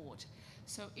for the board.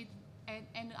 So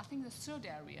and I think the third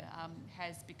area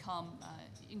has become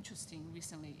interesting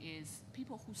recently is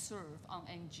people who serve on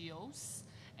NGOs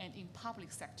and in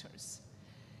public sectors.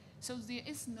 So there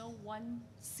is no one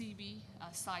CV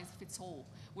size fits all.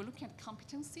 We're looking at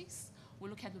competencies, we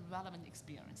look at the relevant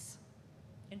experience.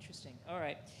 Interesting, all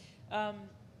right.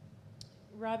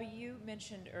 Robbie, you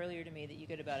mentioned earlier to me that you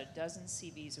get about 12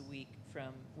 CVs a week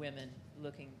from women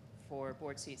looking for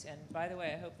board seats. And by the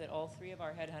way, I hope that all 3 of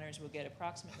our headhunters will get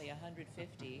approximately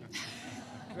 150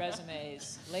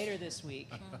 resumes later this week.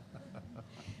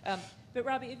 But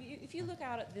Robbie, if you look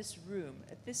out at this room,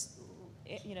 at this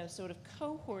sort of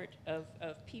cohort of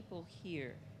people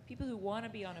here, people who want to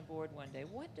be on a board one day,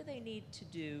 what do they need to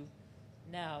do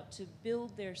now to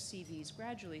build their CVs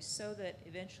gradually so that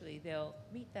eventually they'll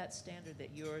meet that standard that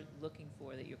you're looking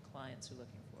for, that your clients are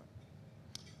looking for?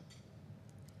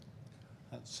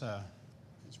 It's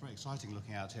very exciting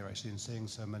looking out here actually and seeing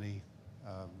so many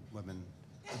women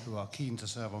who are keen to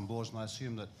serve on boards, and I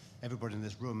assume that everybody in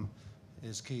this room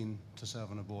is keen to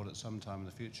serve on a board at some time in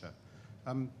the future.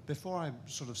 Before I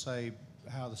sort of say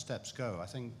how the steps go, I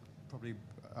think probably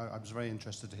I was very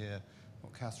interested to hear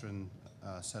what Catherine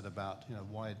said about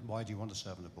why do you want to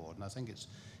serve on the board, and I think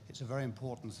it's a very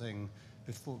important thing.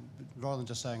 Before, rather than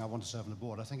just saying I want to serve on the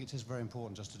board, I think it is very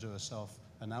important just to do a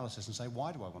self-analysis and say,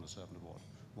 why do I want to serve on the board?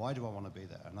 Why do I want to be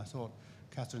there? And I thought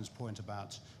Catherine's point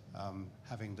about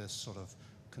having this sort of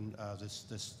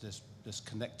this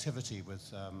connectivity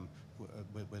with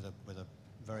a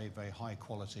very, very high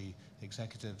quality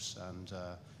executives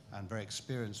and very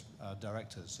experienced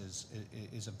directors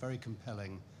is a very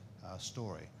compelling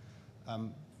story.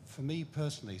 for me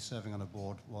personally, serving on a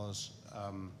board was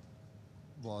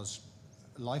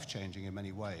life-changing in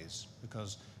many ways,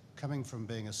 because coming from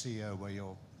being a CEO where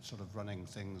you're sort of running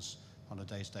things on a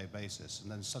day-to-day basis,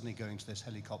 and then suddenly going to this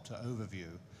helicopter overview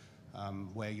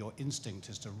where your instinct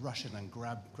is to rush in and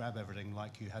grab everything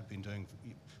like you had been doing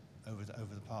over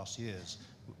the past years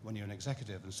when you're an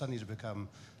executive, and suddenly to become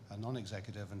a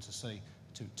non-executive and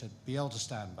to be able to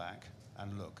stand back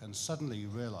and look, and suddenly you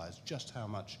realize just how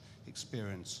much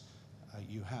experience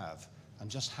you have and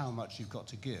just how much you've got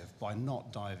to give by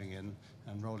not diving in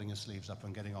and rolling your sleeves up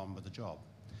and getting on with the job.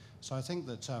 So I think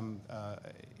that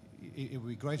it would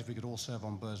be great if we could all serve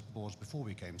on boards before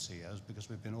we became CEOs, because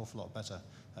we've been an awful lot better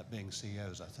at being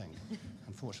CEOs, I think.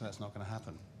 Unfortunately, that's not going to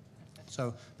happen.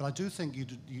 So, but I do think you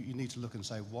need to look and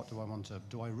say, what do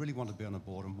I really want to be on a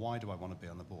board, and why do I want to be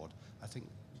on the board? I think,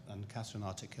 and Catherine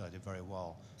articulated very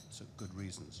well, so good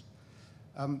reasons.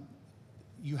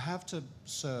 You have to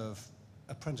serve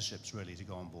apprenticeships, really, to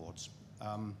go on boards.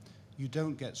 You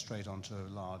don't get straight onto a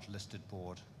large listed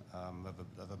board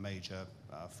of a major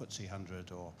FTSE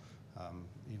 100 or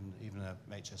even a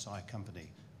HSI company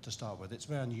to start with. It's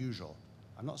very unusual.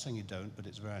 I'm not saying you don't, but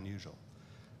it's very unusual.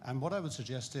 And what I would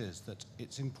suggest is that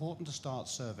it's important to start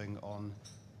serving on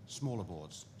smaller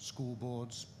boards, school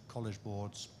boards, college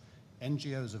boards.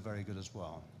 NGOs are very good as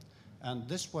well. And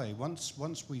this way, once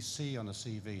we see on a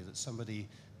CV that somebody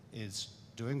is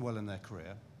doing well in their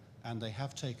career, and they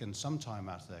have taken some time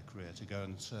out of their career to go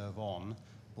and serve on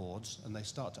boards, and they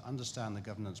start to understand the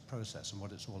governance process and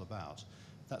what it's all about,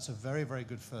 that's a very, very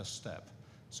good first step.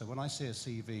 So when I see a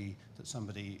CV that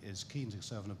somebody is keen to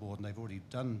serve on a board and they've already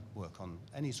done work on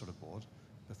any sort of board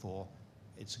before,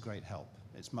 it's a great help.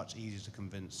 It's much easier to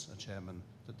convince a chairman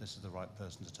that this is the right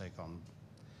person to take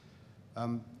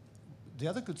on. The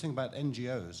other good thing about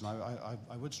NGOs, and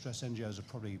I would stress NGOs are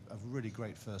probably a really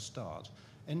great first start.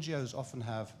 NGOs often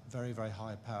have very, very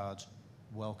high-powered,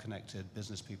 well-connected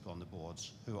business people on the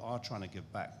boards who are trying to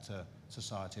give back to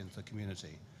society and to the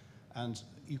community. And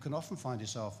you can often find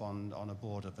yourself on a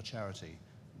board of a charity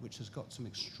which has got some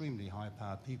extremely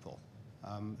high-powered people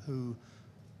who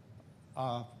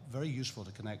are very useful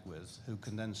to connect with, who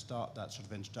can then start that sort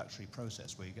of introductory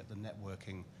process where you get the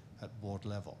networking at board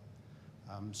level.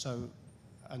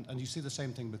 And you see the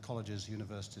same thing with colleges,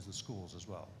 universities, and schools as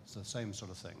well. It's the same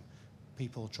sort of thing.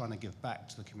 People trying to give back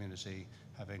to the community,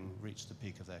 having reached the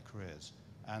peak of their careers.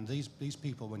 And these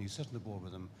people, when you sit on the board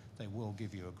with them, they will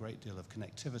give you a great deal of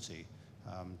connectivity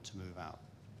to move out.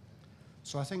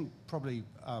 So I think probably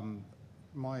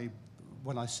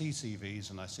when I see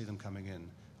CVs and I see them coming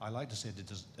in, I like to see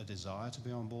a desire to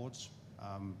be on boards,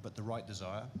 but the right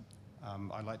desire.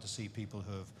 I like to see people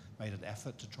who have made an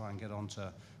effort to try and get onto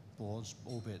boards,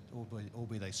 albeit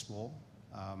they small,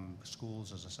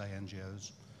 schools, as I say,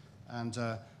 NGOs. And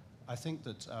I think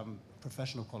that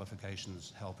professional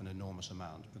qualifications help an enormous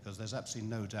amount, because there's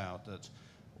absolutely no doubt that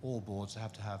all boards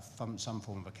have to have some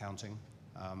form of accounting.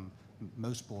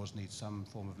 Most boards need some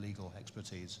form of legal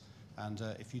expertise. And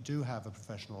if you do have a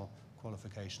professional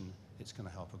qualification, it's going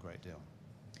to help a great deal.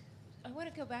 I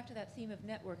want to go back to that theme of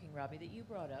networking, Robbie, that you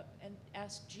brought up, and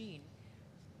ask Jean,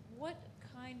 what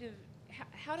kind of,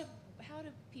 how do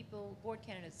people, board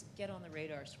candidates, get on the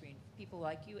radar screen, people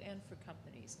like you and for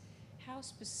companies? How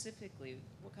specifically,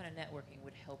 what kind of networking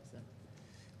would help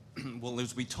them? Well,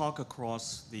 as we talk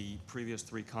across the previous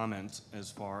three comments, as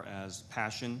far as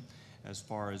passion, as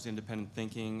far as independent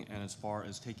thinking, and as far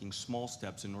as taking small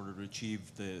steps in order to achieve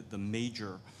the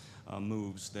major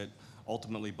moves that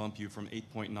ultimately bump you from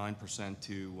 8.9%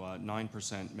 to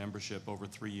 9% membership over a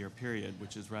 3-year period,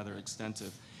 which is rather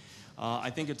extensive. I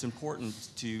think it's important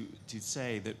to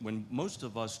say that when most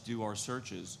of us do our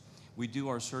searches, we do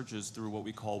our searches through what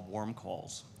we call warm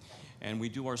calls. And we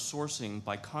do our sourcing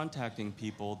by contacting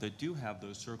people that do have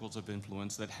those circles of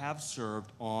influence, that have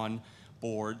served on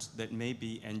boards that may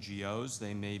be NGOs,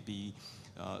 they may be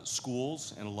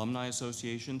schools and alumni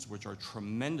associations, which are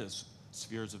tremendous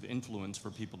spheres of influence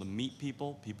for people to meet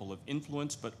people of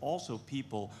influence, but also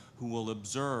people who will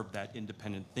observe that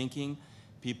independent thinking,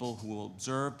 people who will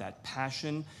observe that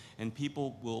passion, and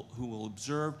people who will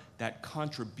observe that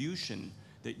contribution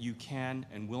that you can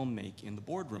and will make in the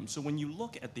boardroom. So when you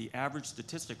look at the average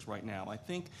statistics right now, I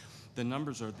think the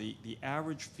numbers are the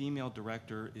average female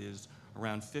director is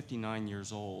around 59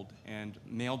 years old, and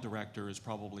male director is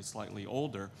probably slightly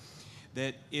older.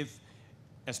 That if,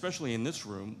 especially in this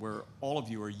room where all of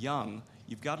you are young,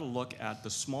 you've got to look at the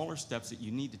smaller steps that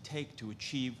you need to take to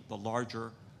achieve the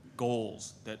larger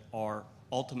goals that are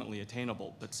ultimately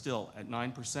attainable. But still, at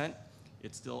 9%,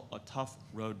 it's still a tough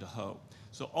road to hoe.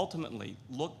 So ultimately,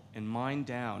 look and mine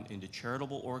down into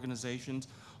charitable organizations,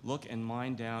 look and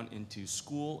mine down into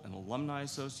school and alumni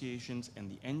associations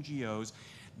and the NGOs.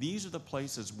 These are the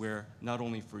places where not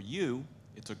only for you,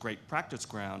 it's a great practice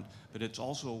ground, but it's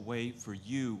also a way for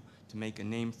you to make a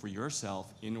name for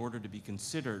yourself in order to be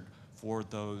considered for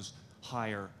those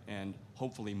higher and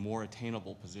hopefully more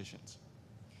attainable positions.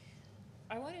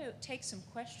 I want to take some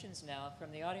questions now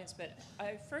from the audience, but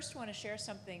I first want to share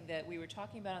something that we were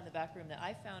talking about in the back room that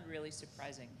I found really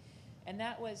surprising. And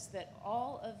that was that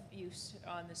all of you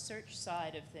on the search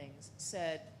side of things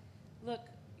said, look,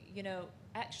 you know,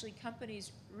 actually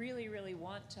companies really, really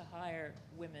want to hire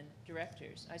women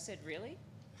directors. I said, really?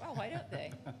 Wow, why don't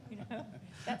they? You know,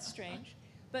 that's strange.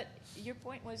 But your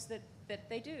point was that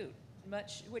they do,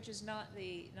 much, which is not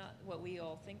what we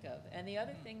all think of. And the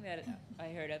other thing that I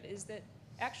heard of is that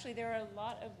actually there are a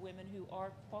lot of women who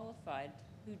are qualified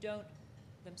who don't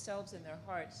themselves in their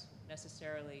hearts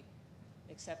necessarily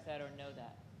accept that or know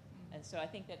that. And so I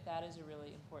think that that is a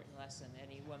really important lesson.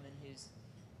 Any woman who's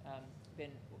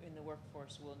been in the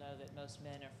workforce will know that most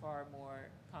men are far more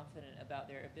confident about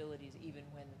their abilities even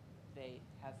when they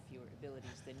have fewer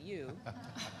abilities than you.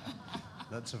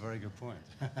 That's a very good point.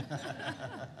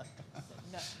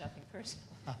 Nothing personal.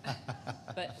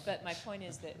 But my point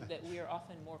is that we are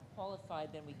often more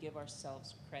qualified than we give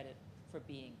ourselves credit for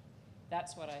being.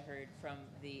 That's what I heard from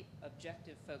the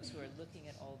objective folks who are looking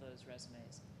at all those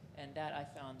resumes. And that I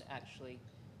found actually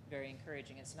very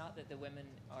encouraging. It's not that the women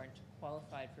aren't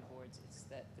qualified for boards, it's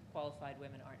that the qualified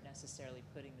women aren't necessarily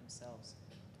putting themselves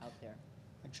out there.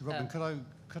 Actually, Robin,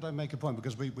 could I make a point?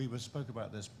 Because we spoke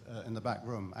about this in the back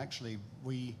room. Actually,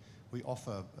 we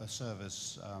offer a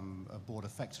service of board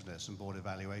effectiveness and board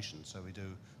evaluation. So we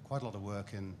do quite a lot of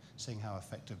work in seeing how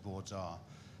effective boards are.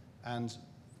 And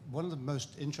one of the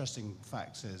most interesting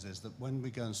facts is that when we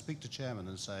go and speak to chairmen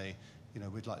and say, you know,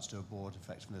 we'd like to do a board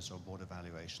effectiveness or board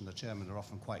evaluation, the chairmen are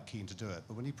often quite keen to do it.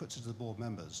 But when he puts it to the board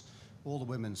members, all the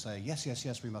women say, yes, yes,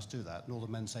 yes, we must do that. And all the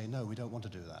men say, no, we don't want to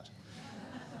do that.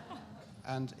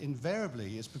 And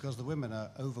invariably, it's because the women are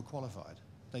overqualified.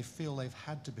 They feel they've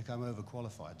had to become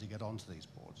overqualified to get onto these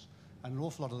boards. And an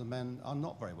awful lot of the men are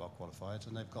not very well qualified,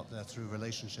 and they've got there through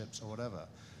relationships or whatever.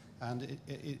 And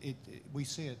we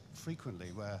see it frequently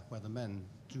where the men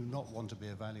do not want to be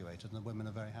evaluated, and the women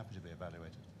are very happy to be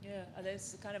evaluated. Yeah,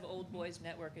 that's the kind of old boys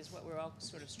network is what we're all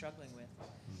sort of struggling with.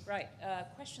 Right,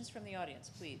 questions from the audience,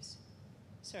 please.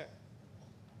 Sir.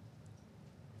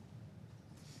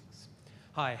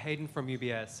 Hi, Hayden from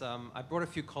UBS. I brought a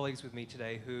few colleagues with me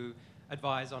today who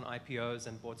advise on IPOs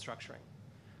and board structuring.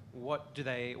 What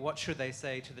should they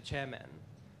say to the chairman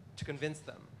to convince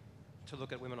them to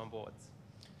look at women on boards?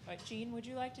 All right, Jean, would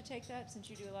you like to take that since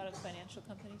you do a lot of financial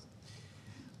companies?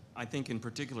 I think in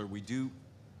particular we do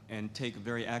and take a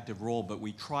very active role, but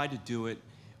we try to do it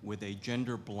with a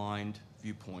gender-blind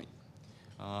viewpoint.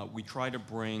 We try to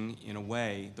bring, in a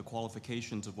way, the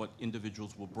qualifications of what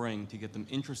individuals will bring to get them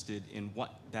interested in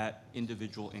what that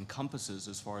individual encompasses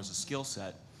as far as a skill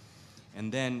set,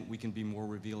 and then we can be more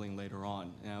revealing later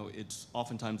on. Now, it's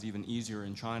oftentimes even easier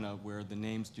in China where the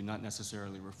names do not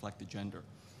necessarily reflect the gender.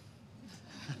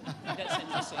 That's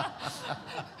interesting.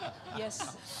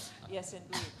 Yes, yes,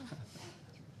 indeed.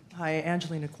 Hi,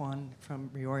 Angelina Kwan from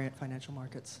Reorient Financial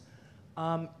Markets.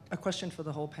 A question for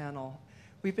the whole panel.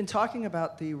 We've been talking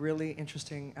about the really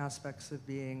interesting aspects of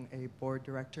being a board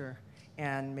director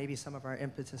and maybe some of our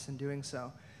impetus in doing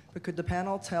so. But could the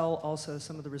panel tell also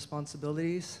some of the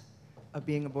responsibilities of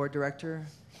being a board director,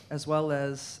 as well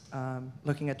as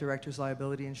looking at director's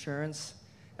liability insurance,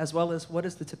 as well as what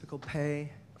is the typical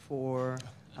pay for,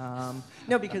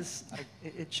 no, because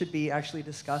it should be actually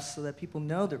discussed so that people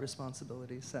know the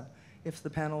responsibilities. So if the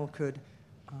panel could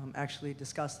actually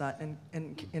discuss that,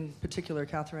 and in particular,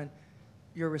 Catherine,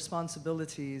 your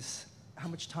responsibilities, how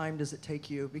much time does it take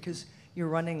you? Because you're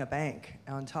running a bank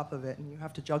on top of it, and you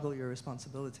have to juggle your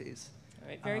responsibilities. All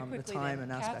right, very quickly the time then,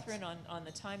 and aspects. Catherine on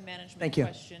the time management Thank you.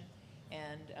 question,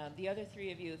 and the other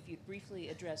three of you, if you'd briefly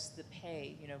address the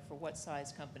pay, you know, for what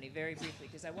size company, very briefly,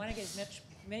 because I want to get as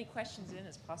many questions in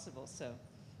as possible. So,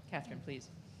 Catherine, please.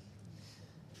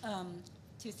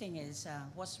 Two things is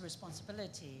what's the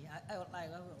responsibility? I would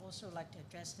also like to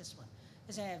address this one.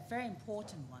 It's a very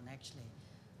important one, actually.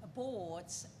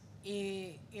 Boards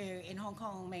in Hong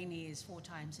Kong mainly is 4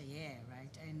 times a year,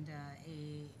 right? And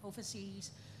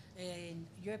overseas, in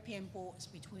European boards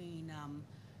between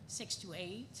 6 to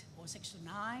 8 or 6 to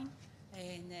 9,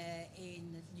 and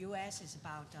in the US it's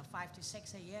about 5 to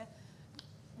 6 a year.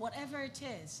 Whatever it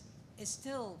is, is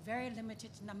still very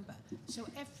limited number. So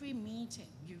every meeting,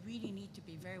 you really need to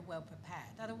be very well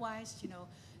prepared. Otherwise,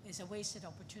 it's a wasted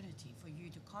opportunity for you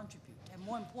to contribute. And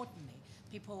more importantly,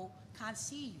 people can't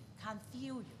see you, can't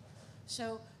feel you.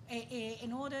 So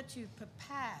in order to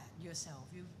prepare yourself,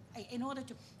 in order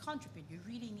to contribute, you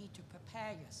really need to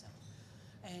prepare yourself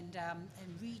and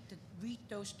read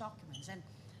those documents. And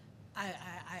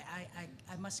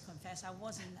I must confess, I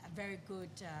wasn't a very good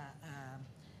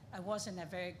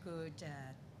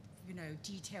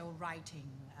detailed writing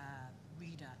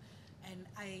reader,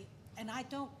 and I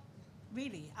don't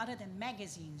really, other than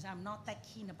magazines, I'm not that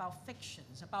keen about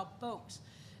fictions, about books.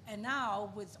 And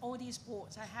now with all these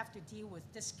boards, I have to deal with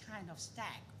this kind of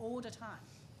stack all the time.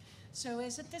 So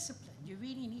it's a discipline. You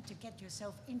really need to get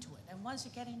yourself into it. And once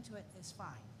you get into it, it's fine.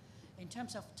 In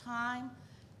terms of time,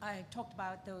 I talked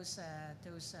about those a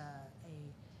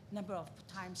number of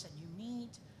times that you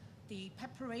meet, the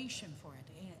preparation for it.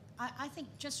 I think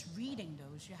just reading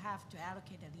those, you have to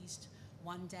allocate at least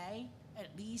one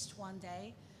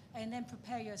day, and then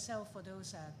prepare yourself for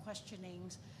those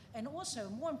questionings. And also,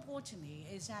 more importantly,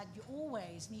 is that you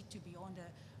always need to be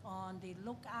on the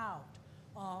lookout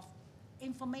of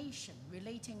information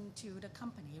relating to the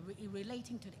company,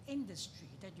 relating to the industry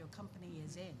that your company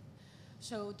is in.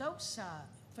 So those,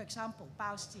 for example,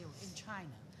 Baosteel in China,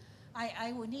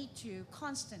 I will need to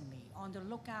constantly on the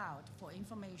lookout for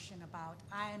information about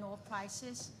iron ore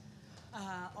prices,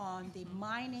 on the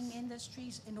mining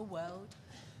industries in the world,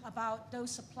 about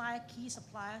those key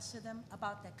suppliers to them,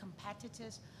 about their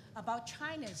competitors, about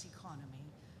China's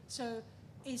economy. So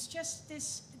it's just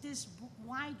this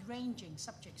wide-ranging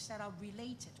subjects that are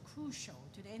related, crucial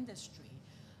to the industry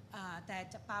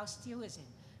that Baosteel is in.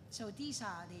 So these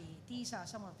are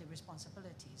some of the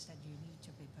responsibilities that you need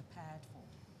to be prepared for.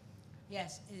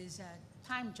 Yes, is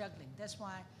time juggling. That's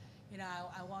why,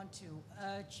 I want to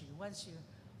urge you, once you're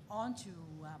onto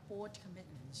board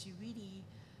commitments, you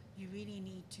really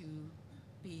need to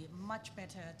be a much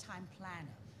better time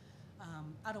planner.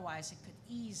 Otherwise, it could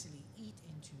easily eat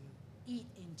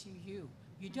into you.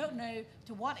 You don't know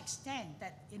to what extent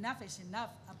that enough is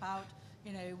enough about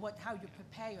how you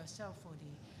prepare yourself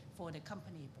for the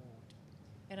company board.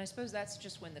 And I suppose that's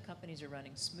just when the companies are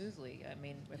running smoothly. I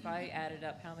mean, if I added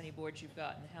up how many boards you've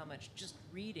got and how much just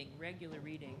reading, regular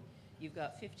reading, you've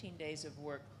got 15 days of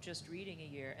work just reading a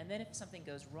year. And then if something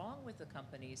goes wrong with the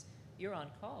companies, you're on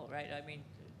call, right? I mean,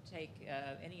 take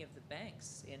any of the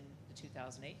banks in the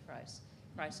 2008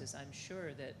 crisis. I'm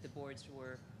sure that the boards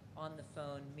were on the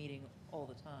phone meeting all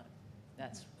the time.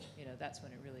 That's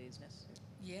when it really is necessary.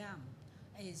 Yeah.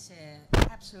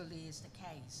 Absolutely is the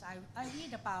case. I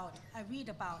read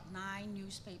about 9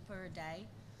 newspapers a day,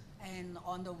 and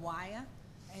on the wire,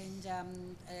 and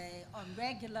on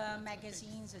regular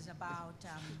magazines is about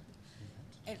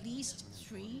at least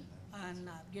 3, and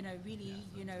really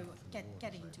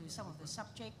get into some of the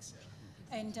subjects,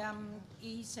 and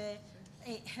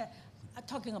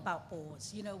talking about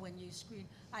boards. When you screen,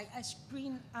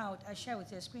 I share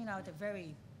with you, I screen out a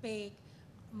very big,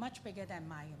 much bigger than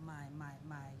my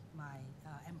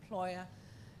employer,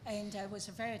 and it was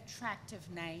a very attractive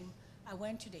name. I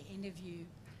went to the interview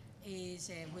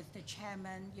with the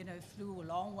chairman, flew a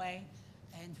long way,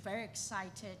 and very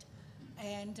excited,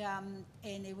 and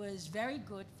it was very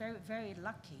good, very, very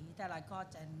lucky that I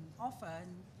got an offer,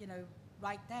 and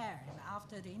right there, and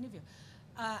after the interview.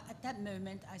 At that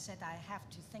moment, I said I have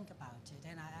to think about it,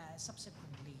 and I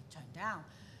subsequently turned down.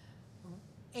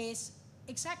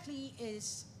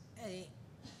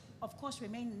 Of course,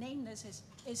 remain nameless,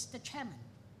 is the chairman.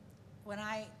 When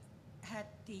I had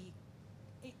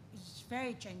he's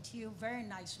very genteel, very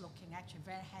nice looking, actually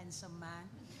very handsome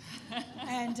man,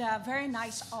 and very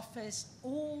nice office,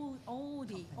 all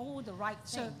the right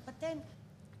things. But then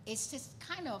it's just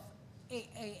kind of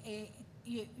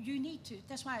you need to.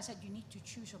 That's why I said you need to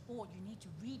choose your board. You need to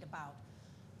read about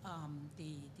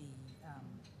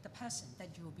the person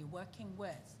that you will be working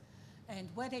with, and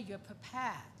whether you're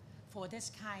prepared for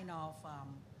this kind of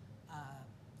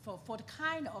for the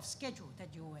kind of schedule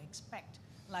that you will expect.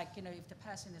 Like if the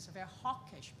person is a very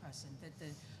hawkish person,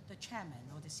 the chairman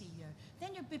or the CEO,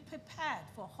 then you'll be prepared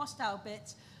for hostile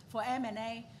bids, for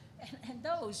M&A, and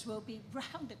those will be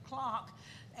round the clock.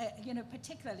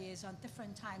 Particularly is on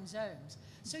different time zones.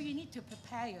 So you need to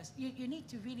prepare yourself. You need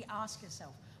to really ask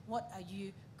yourself, what are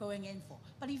you going in for?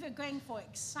 But if you're going for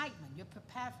excitement, you're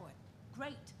prepared for it.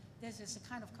 Great. This is the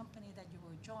kind of company that you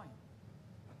will join.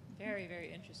 Very,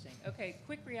 very interesting. Okay,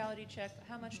 quick reality check.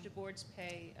 How much do boards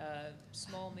pay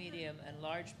small, medium, and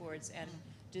large boards? And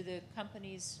do the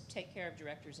companies take care of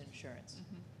directors' insurance?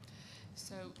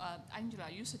 So, Angela,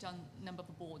 you sit on a number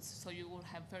of boards, so you will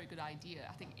have a very good idea.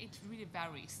 I think it really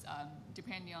varies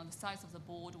depending on the size of the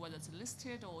board, whether it's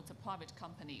listed or it's a private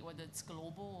company, whether it's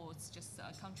global or it's just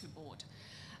a country board.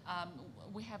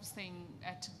 We have seen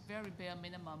at very bare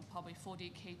minimum probably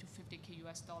 40K to 50K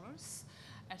US dollars.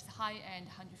 At the high end,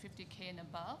 150K and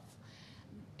above.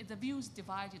 The view is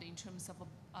divided in terms of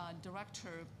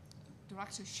director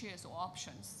shares or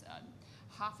options.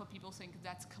 Half of people think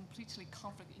that's completely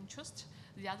conflict interest.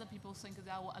 The other people think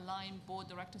that will align board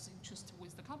directors' interest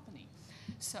with the company.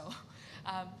 So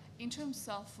in terms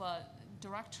of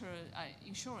director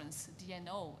insurance,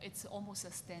 DNO, it's almost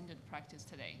a standard practice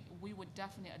today. We would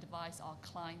definitely advise our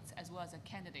clients as well as the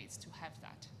candidates to have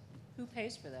that. Who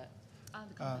pays for that?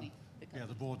 The company. Yeah,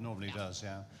 the board normally Yeah. does,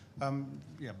 yeah.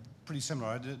 Yeah, pretty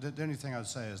similar. The only thing I would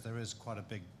say is there is quite a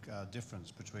big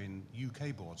difference between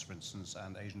UK boards, for instance,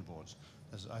 and Asian boards.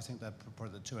 I think they're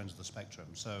probably the two ends of the spectrum.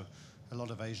 So a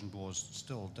lot of Asian boards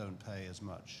still don't pay as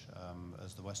much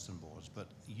as the Western boards, but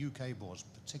UK boards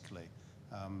particularly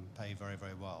pay very,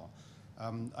 very well.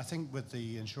 I think with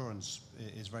the insurance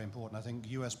is very important. I think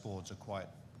US boards are quite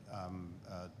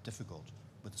difficult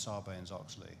with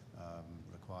Sarbanes-Oxley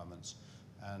requirements.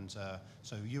 And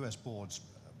so US boards,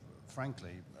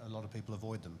 frankly, a lot of people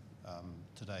avoid them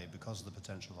today because of the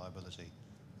potential liability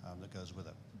that goes with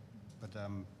it. But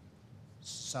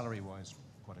salary-wise,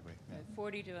 quite agree. Yeah.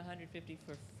 40 to 150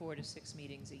 for 4 to 6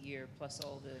 meetings a year, plus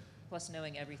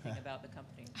knowing everything about the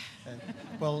company.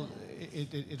 Well,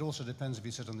 it also depends if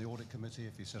you sit on the audit committee,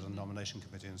 if you sit on the nomination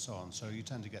committee, and so on. So you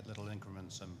tend to get little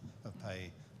increments of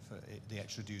pay for the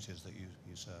extra duties that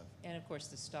you serve. And of course,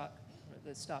 the stock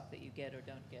that you get or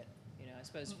don't get. You know, I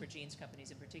suppose for Gene's companies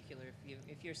in particular,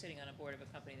 if you're sitting on a board of a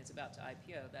company that's about to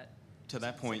IPO, that To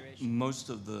that point, most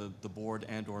of the board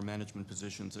and or management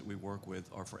positions that we work with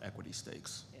are for equity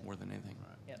stakes more than anything.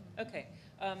 Yeah. Okay.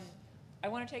 I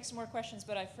want to take some more questions,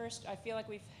 but I feel like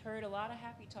we've heard a lot of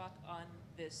happy talk on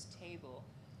this table,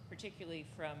 particularly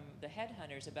from the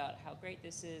headhunters about how great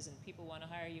this is and people want to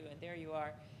hire you, and there you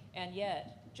are. And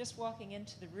yet, just walking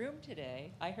into the room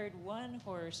today, I heard one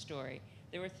horror story.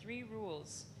 There were 3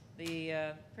 rules.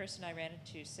 The person I ran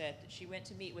into said that she went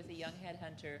to meet with a young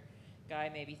headhunter guy,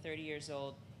 maybe 30 years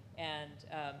old, and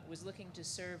was looking to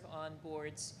serve on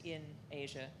boards in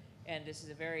Asia. And this is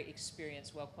a very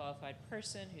experienced, well-qualified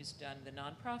person who's done the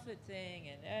nonprofit thing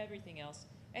and everything else.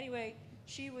 Anyway,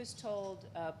 she was told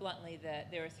bluntly that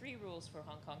there are 3 rules for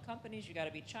Hong Kong companies. You've got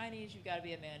to be Chinese, you've got to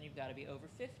be a man, you've got to be over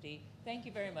 50. Thank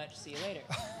you very much. See you later.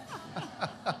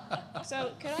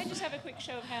 So could I just have a quick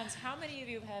show of hands? How many of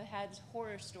you have had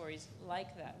horror stories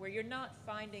like that, where you're not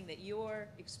finding that your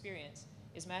experience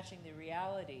is matching the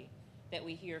reality that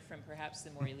we hear from perhaps the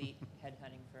more elite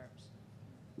headhunting firms?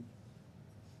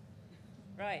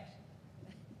 Right.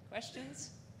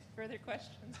 Questions? Further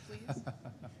questions, please?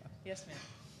 Yes, ma'am.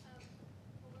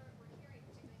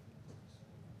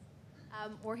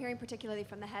 We're hearing particularly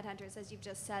from the headhunters, as you've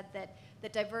just said,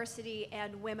 that diversity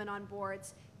and women on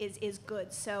boards is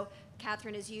good. So,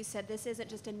 Catherine, as you said, this isn't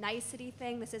just a nicety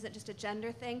thing, this isn't just a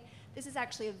gender thing, this is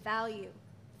actually a value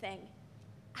thing.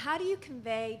 How do you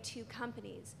convey to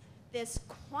companies this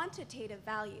quantitative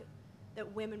value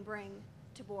that women bring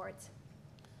to boards?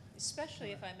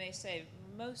 Especially, if I may say,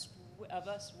 most of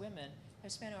us women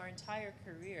have spent our entire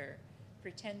career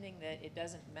pretending that it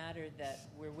doesn't matter that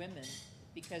we're women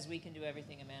because we can do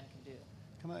everything a man can do.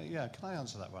 Can I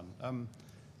answer that one?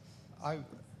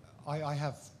 I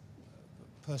have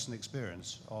personal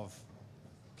experience of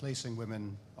placing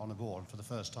women on a board for the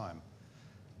first time.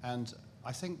 And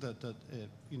I think that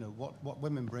what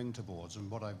women bring to boards, and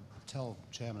what I tell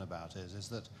chairmen about is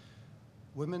that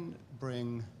women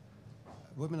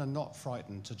are not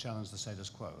frightened to challenge the status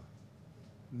quo.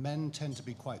 Men tend to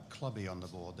be quite clubby on the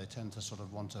board. They tend to sort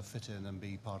of want to fit in and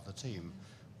be part of the team.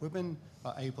 Women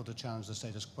are able to challenge the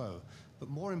status quo. But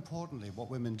more importantly, what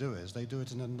women do is they do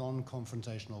it in a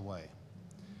non-confrontational way.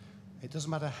 It doesn't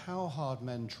matter how hard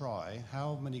men try,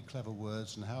 how many clever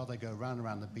words, and how they go round and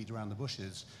round, beat around the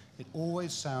bushes, it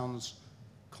always sounds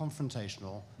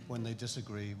confrontational when they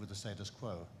disagree with the status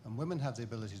quo. And women have the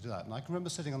ability to do that. And I can remember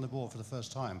sitting on the board for the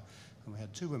first time, and we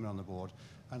had 2 women on the board,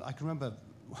 and I can remember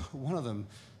one of them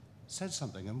said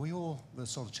something, and we all were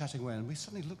sort of chatting away, and we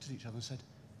suddenly looked at each other and said,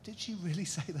 did she really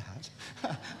say that?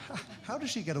 How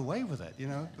does she get away with it,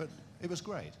 But it was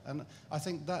great. And I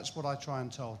think that's what I try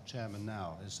and tell chairmen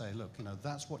now, is say, look,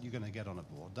 that's what you're going to get on a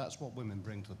board. That's what women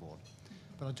bring to the board.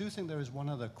 But I do think there is one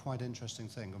other quite interesting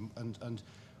thing, and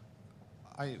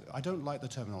I don't like the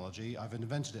terminology. I've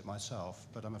invented it myself,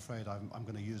 but I'm afraid I'm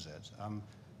going to use it.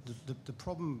 The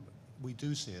problem we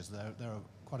do see is there are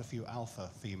quite a few alpha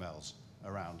females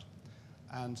around.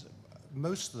 And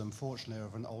most of them, fortunately, are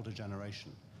of an older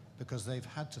generation because they've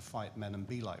had to fight men and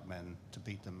be like men to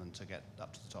beat them and to get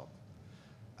up to the top.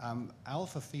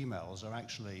 Alpha females are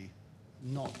actually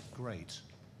not great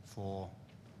for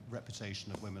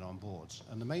reputation of women on boards.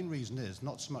 And the main reason is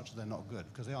not so much that they're not good,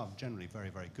 because they are generally very,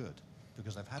 very good,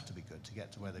 because they've had to be good to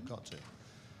get to where they've got to.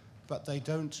 But they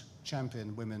don't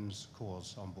champion women's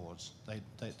cause on boards.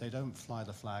 They don't fly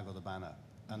the flag or the banner.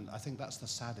 And I think that's the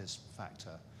saddest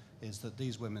factor, is that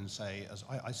these women say, as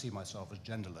I see myself as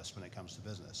genderless when it comes to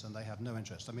business, and they have no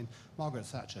interest. I mean, Margaret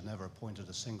Thatcher never appointed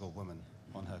a single woman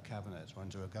on her cabinet or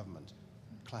into her government.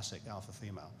 Classic alpha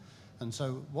female. And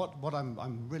so what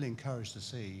I'm really encouraged to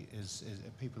see is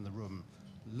people in the room,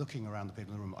 looking around the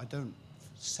people in the room. I don't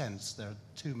sense there are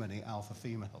too many alpha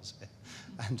females here.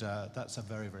 And that's a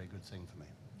very, very good thing for me.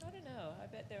 I don't know. I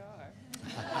bet there are.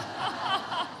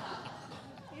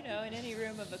 You know, in any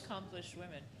room of accomplished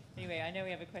women. Anyway, I know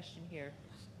we have a question here.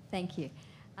 Thank you.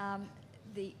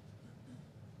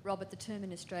 Robert, the term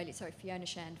in Australia, sorry, Fiona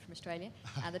Shand from Australia,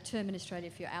 the term in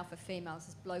Australia for your alpha females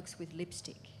is blokes with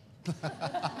lipstick.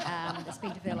 That's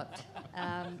been developed.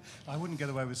 I wouldn't get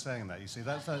away with saying that, you see.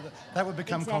 That would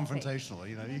become Exactly. confrontational,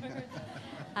 you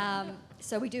know.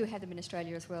 So we do have them in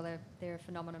Australia as well. They're a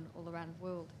phenomenon all around the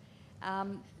world.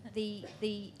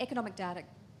 The economic data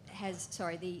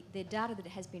the data that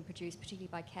has been produced, particularly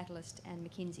by Catalyst and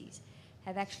McKinsey's,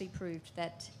 have actually proved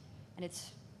that, and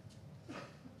it's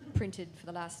printed for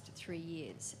the last 3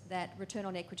 years, that return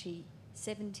on equity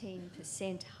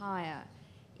 17% higher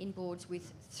in boards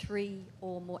with 3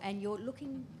 or more. And you're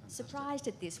looking surprised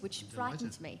at this, which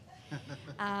frightens me.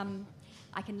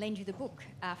 I can lend you the book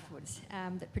afterwards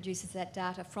that produces that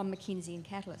data from McKinsey and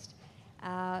Catalyst.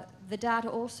 The data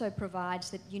also provides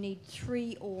that you need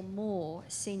 3 or more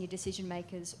senior decision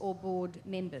makers or board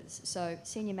members. So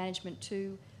senior management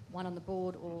 2, 1 on the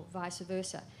board, or vice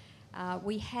versa.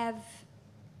 We have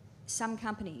some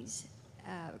companies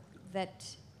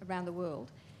that around the world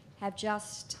have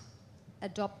just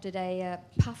adopted a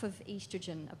puff of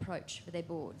estrogen approach for their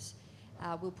boards.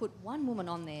 We'll put 1 woman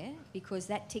on there because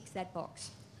that ticks that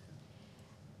box.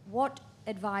 What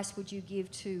advice would you give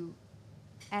to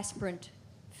aspirant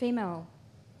female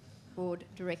board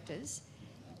directors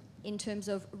in terms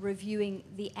of reviewing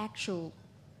the actual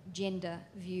gender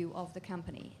view of the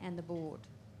company and the board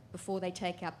before they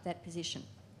take up that position,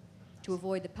 to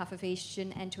avoid the puff of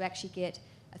estrogen and to actually get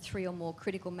a 3 or more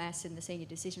critical mass in the senior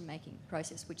decision-making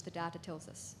process, which the data tells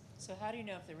us? So how do you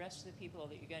know if the rest of the people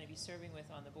that you're going to be serving with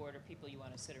on the board are people you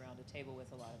want to sit around a table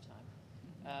with a lot of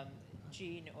time?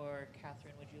 Jean or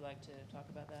Catherine, would you like to talk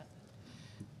about that?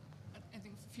 I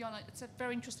think, Fiona, it's a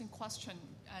very interesting question,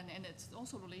 and it's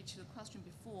also related to the question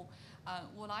before.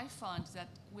 What I find that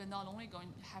we're not only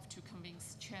going to have to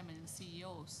convince chairmen and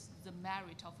CEOs the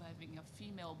merit of having a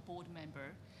female board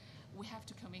member, we have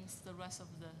to convince the rest of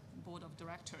the board of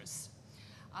directors.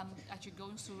 I'm actually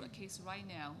going through a case right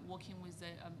now, working with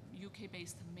a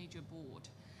UK-based major board,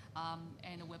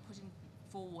 and we're putting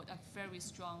forward a very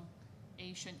strong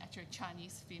Asian, actually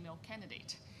Chinese female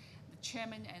candidate. The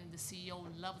chairman and the CEO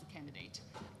love the candidate.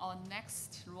 Our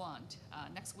next round,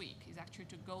 next week, is actually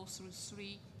to go through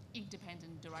 3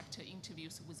 independent director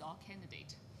interviews with our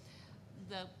candidate.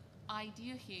 The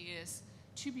idea here is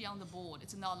to be on the board.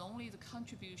 It's not only the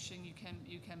contribution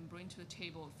you can bring to the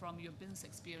table from your business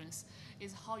experience,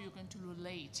 is how you're going to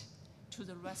relate to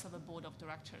the rest of the board of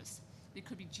directors. They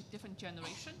could be different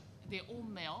generation, they're all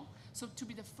male. So to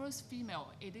be the first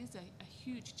female, it is a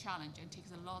huge challenge and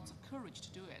takes a lot of courage to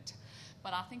do it.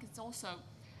 But I think it's also,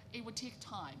 it would take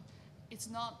time. It's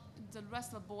not, the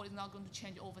rest of the board is not going to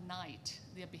change overnight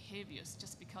their behaviors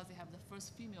just because they have the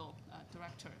first female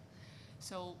director.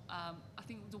 So I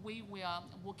think the way we are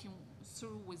working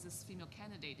through with this female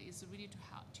candidate is really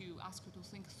to ask her to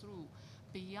think through,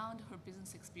 beyond her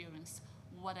business experience,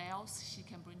 what else she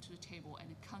can bring to the table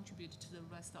and contribute to the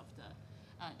rest of the,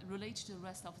 relate to the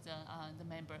rest of the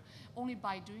member. Only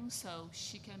by doing so,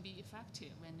 she can be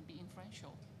effective and be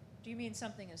influential. Do you mean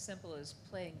something as simple as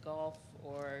playing golf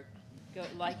or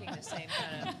liking the same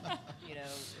kind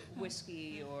of,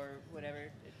 whiskey or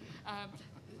whatever?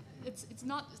 It's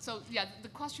not, so yeah, the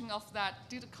question of that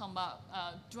did come up.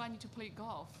 Do I need to play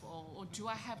golf, or do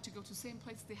I have to go to the same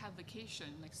place they have vacation,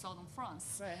 like southern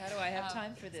France? Right, how do I have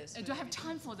time for this? Do I have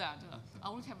time for that? I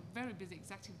would have a very busy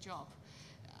executive job.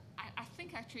 I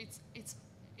think actually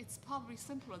it's probably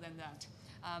simpler than that.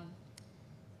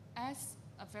 As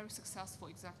a very successful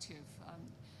executive,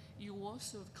 you will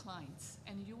serve clients,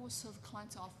 and you will serve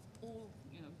clients of all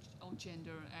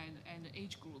gender and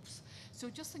age groups. So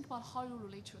just think about how you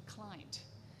relate to a client.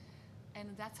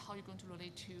 and that's how you're going to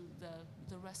relate to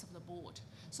the rest of the board.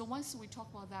 So once we talk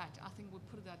about that, I think we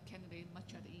put that candidate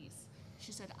much at ease.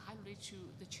 She said, I relate to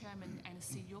the chairman and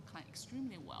CEO client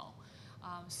extremely well,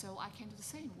 so I can do the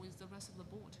same with the rest of the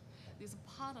board. There's a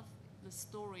part of the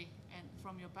story and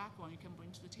from your background you can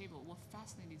bring to the table what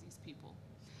fascinates these people.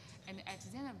 And at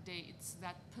the end of the day, it's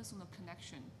that personal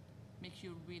connection make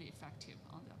you really effective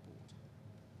on that board.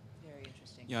 Very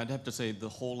interesting. Yeah, I'd have to say the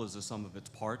whole is the sum of its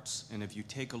parts, and if you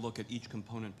take a look at each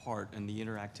component part and the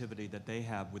interactivity that they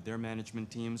have with their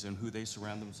management teams and who they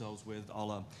surround themselves with, a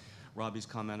la Robbie's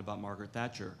comment about Margaret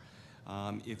Thatcher,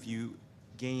 if you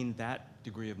gain that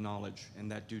degree of knowledge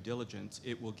and that due diligence,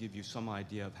 it will give you some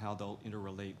idea of how they'll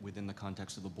interrelate within the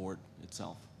context of the board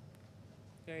itself.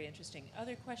 Very interesting.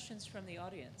 Other questions from the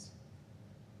audience?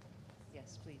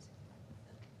 Yes, please.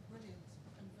 Brilliant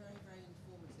and very, very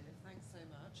informative. Thanks so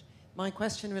much. My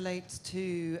question relates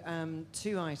to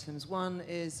two items. One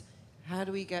is, how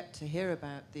do we get to hear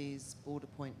about these board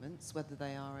appointments, whether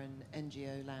they are in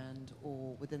NGO land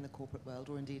or within the corporate world,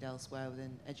 or indeed elsewhere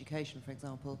within education, for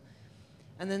example?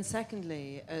 And then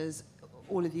secondly, as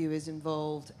all of you is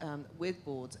involved with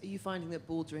boards, are you finding that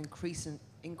boards are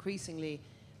increasingly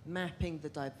mapping the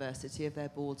diversity of their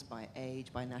boards by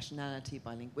age, by nationality,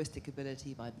 by linguistic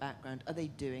ability, by background? Are they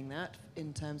doing that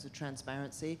in terms of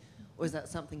transparency, or is that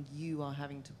something you are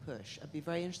having to push? I'd be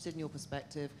very interested in your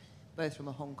perspective, both from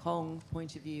a Hong Kong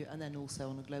point of view and then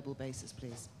also on a global basis,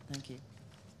 please. Thank you.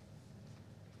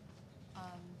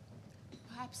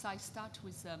 Perhaps I start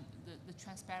with the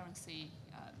transparency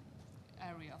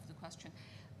area of the question.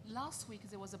 Last week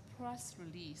there was a press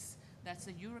release that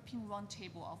the European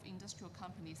Roundtable of Industrial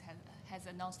Companies has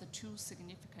announced 2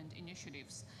 significant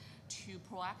initiatives to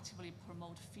proactively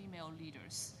promote female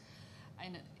leaders.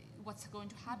 And what's going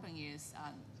to happen is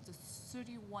the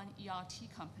 31 ERT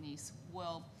companies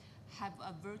will have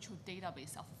a virtual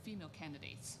database of female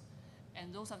candidates.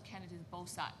 And those are the candidates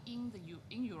both are in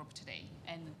Europe today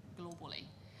and globally.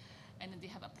 And they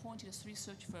have appointed 3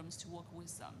 search firms to work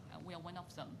with them, and we are one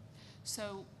of them.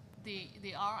 So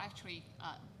they are actually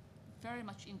very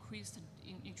much increased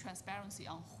in transparency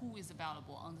on who is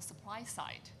available on the supply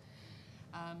side.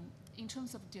 In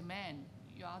terms of demand,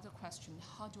 your other question,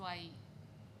 how do I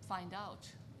find out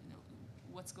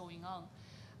what's going on?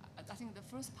 I think the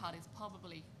first part is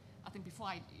probably, I think if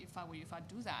I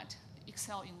do that,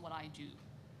 excel in what I do.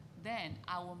 Then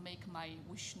I will make my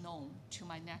wish known to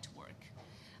my network.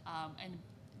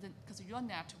 Because your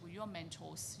network, your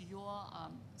mentors, your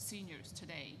seniors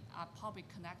today are probably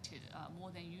connected more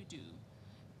than you do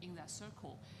in that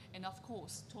circle. And of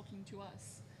course, talking to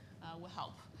us will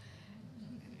help.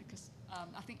 Because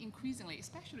I think increasingly,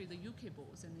 especially the UK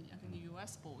boards and I think the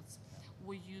US boards,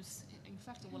 we use, in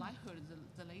fact, what I heard,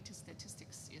 the latest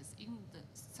statistics is in the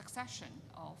succession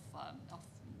of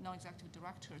non-executive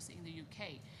directors in the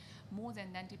UK, more than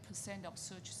 90% of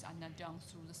searches are now done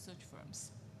through the search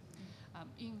firms.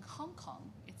 In Hong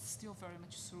Kong, it's still very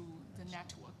much through the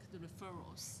network, the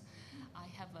referrals. I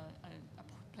have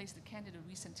placed a candidate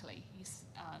recently. This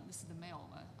is the Mail,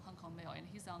 Hong Kong Mail, and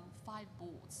he's on 5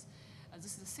 boards.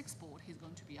 This is the 6th board he's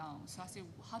going to be on. So I said,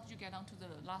 how did you get onto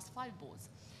the last 5 boards?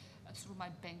 Through my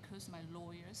bankers, my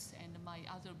lawyers, and my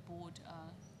other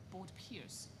board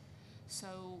peers.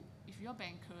 So if you're a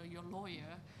banker, you're a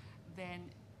lawyer,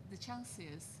 then the chance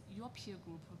is your peer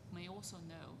group may also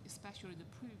know, especially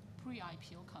the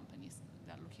pre-IPO companies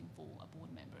that are looking for a board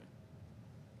member.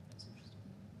 That's interesting.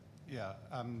 Yeah,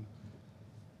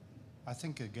 I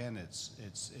think again it's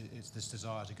this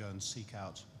desire to go and seek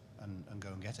out and go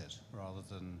and get it, rather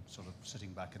than sort of sitting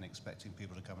back and expecting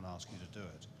people to come and ask you to do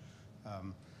it.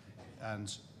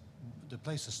 And the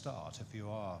place to start, if you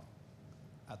are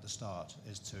at the start,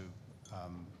 is to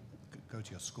go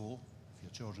to your school, if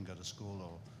your children go to school,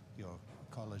 or your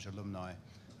college alumni,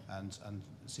 and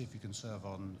see if you can serve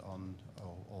on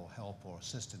or help or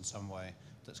assist in some way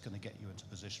that's going to get you into a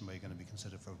position where you're going to be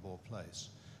considered for a board place.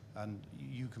 And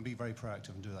you can be very proactive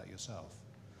and do that yourself.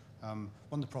 One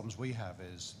of the problems we have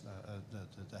is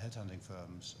the headhunting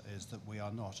firms is that we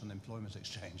are not an employment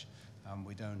exchange.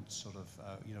 We don't sort of,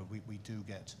 we do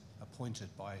get appointed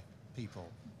by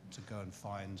people to go and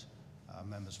find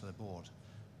members for the board.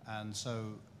 And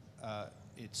so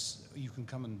you can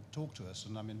come and talk to us,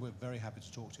 and I mean, we're very happy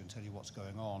to talk to you and tell you what's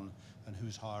going on and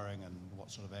who's hiring and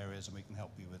what sort of areas, and we can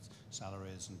help you with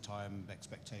salaries and time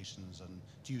expectations and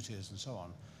duties and so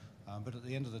on. But at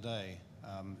the end of the day,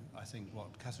 I think what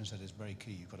Catherine said is very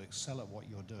key. You've got to excel at what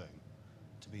you're doing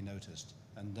to be noticed,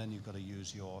 and then you've got to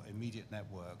use your immediate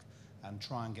network and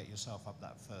try and get yourself up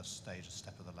that first stage,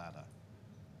 step of the ladder.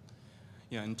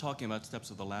 Yeah, and talking about steps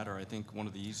of the ladder, I think one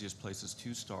of the easiest places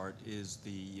to start is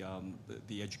the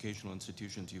educational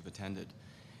institutions you've attended.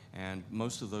 And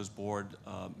most of those board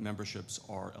memberships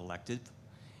are elected,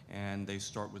 and they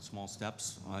start with small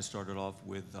steps. I started off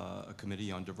with a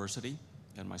committee on diversity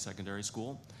at my secondary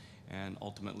school, and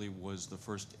ultimately was the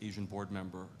first Asian board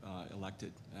member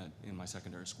elected in my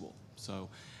secondary school. So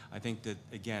I think that,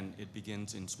 again, it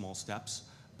begins in small steps,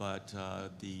 but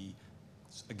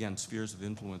again, spheres of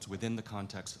influence within the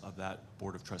context of that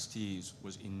Board of Trustees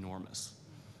was enormous.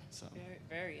 So. Very,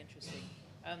 very interesting.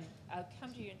 I'll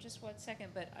come to you in just 1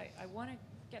 second, but I want to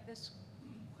get this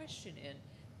question in.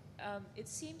 It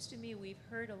seems to me we've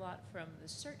heard a lot from the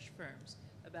search firms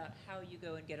about how you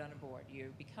go and get on a board.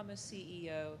 You become a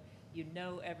CEO, you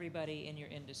know everybody in your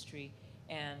industry,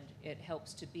 and it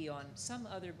helps to be on some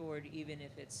other board, even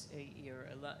if it's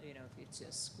if it's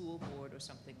a school board or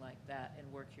something like that, and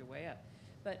work your way up.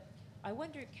 But I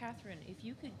wonder, Catherine, if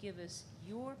you could give us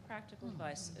your practical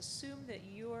advice. Assume that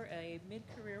you're a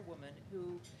mid-career woman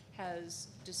who has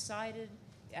decided,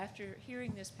 after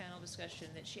hearing this panel discussion,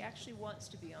 that she actually wants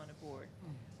to be on a board.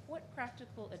 What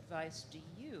practical advice do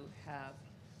you have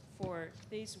for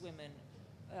these women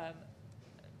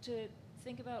to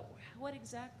think about what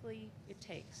exactly it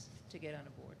takes to get on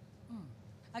a board?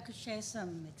 I could share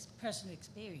some personal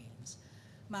experience.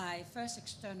 My first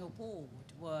external board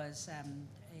was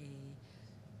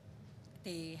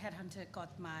the headhunter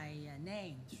got my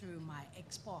name through my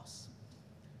ex-boss.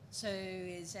 So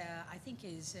I think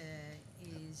is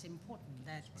important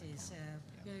that is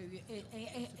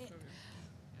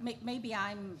maybe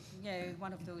I'm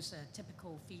one of those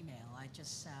typical female. I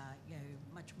just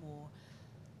much more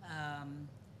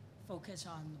focus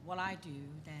on what I do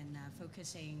than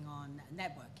focusing on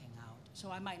networking out.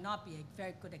 So I might not be a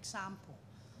very good example,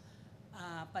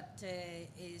 but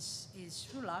is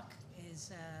through luck.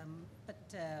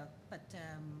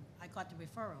 I got the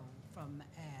referral from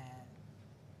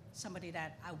somebody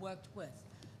that I worked with.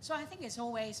 So I think it's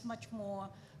always much more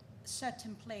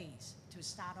certain place to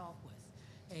start off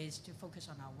with, is to focus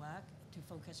on our work, to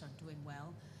focus on doing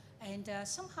well. And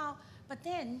somehow, but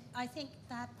then I think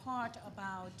that part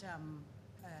about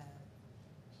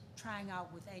trying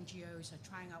out with NGOs or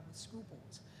trying out with school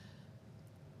boards,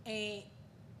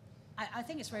 I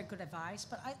think it's very good advice,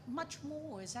 but much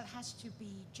more is that has to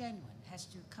be genuine, has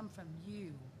to come from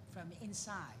you, from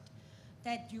inside,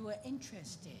 that you are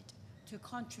interested to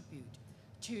contribute,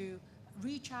 to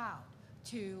reach out,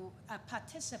 to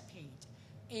participate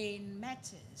in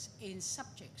matters, in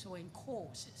subjects or in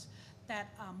courses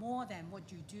that are more than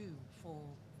what you do for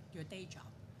your day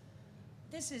job.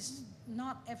 This is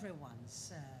not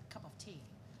everyone's cup of tea.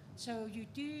 So you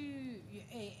do,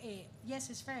 yes,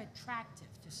 it's very attractive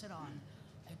to sit on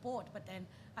a board, but then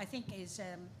I think is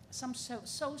some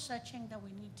soul searching that we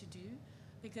need to do,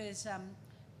 because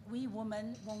we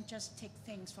women won't just take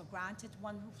things for granted.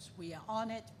 Once we are on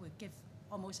it, we give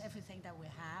almost everything that we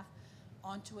have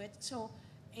onto it. So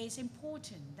it's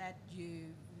important that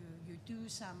you do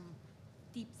some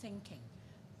deep thinking.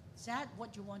 Is that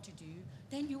what you want to do?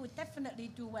 Then you would definitely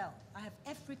do well. I have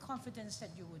every confidence that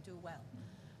you will do well.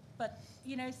 But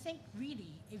think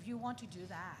really if you want to do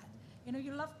that.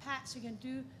 You love pets, you can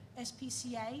do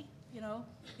SPCA.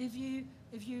 If you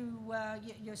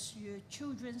your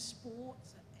children's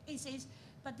sports,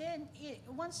 but then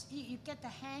once you get the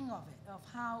hang of it, of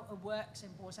how it works in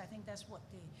boards, I think that's what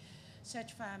the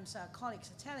search firms colleagues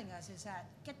are telling us, is that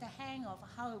get the hang of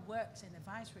how it works in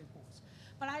advisory boards.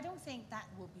 But I don't think that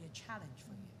will be a challenge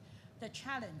for you. The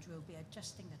challenge will be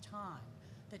adjusting the time.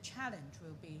 The challenge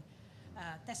will be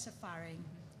deciphering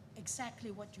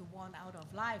exactly what you want out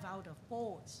of life, out of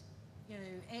boards,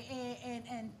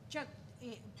 and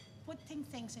putting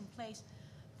things in place.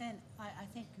 Then I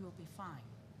think you'll be fine.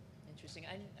 Interesting.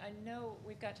 I know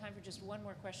we've got time for just one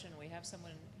more question. We have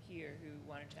someone here who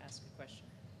wanted to ask a question.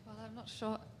 Well, I'm not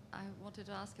sure I wanted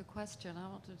to ask a question. I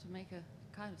wanted to make a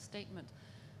kind of statement.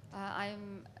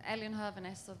 I'm Elin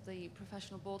Høvenes of the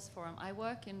Professional Boards Forum. I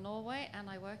work in Norway and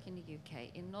I work in the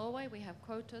UK. In Norway, we have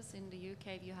quotas. In the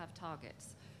UK, you have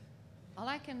targets. All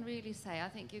I can really say, I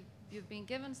think you've been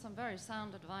given some very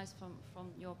sound advice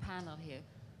from your panel here.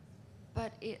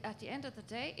 But at the end of the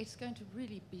day, it's going to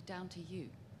really be down to you.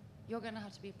 You're going to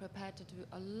have to be prepared to do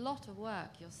a lot of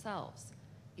work yourselves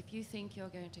if you think you're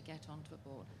going to get onto a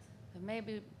board. There may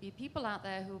be people out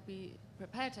there who will be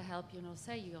prepared to help you and will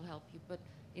say you'll help you, but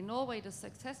in Norway, the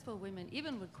successful women,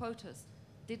 even with quotas,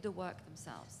 did the work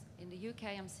themselves. In the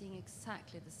UK, I'm seeing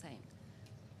exactly the same.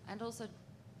 And also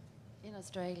in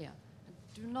Australia.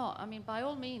 do not. I mean, by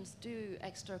all means, do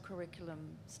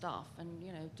extracurriculum stuff and,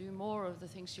 you know, do more of the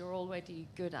things you're already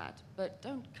good at. But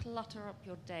don't clutter up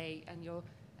your day and your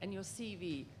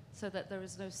CV so that there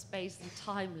is no space and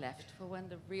time left for when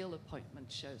the real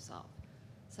appointment shows up.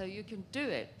 So you can do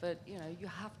it, but, you know, you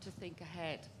have to think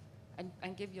ahead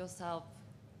and give yourself,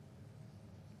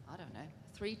 I don't know,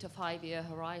 3 to 5 year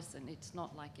horizon. It's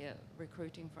not like you're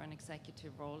recruiting for an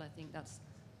executive role. I think that's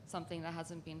something that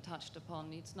hasn't been touched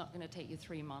upon. It's not going to take you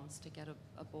 3 months to get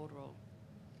a board role.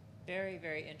 Very,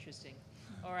 very interesting.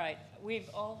 All right, we've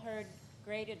all heard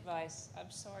great advice.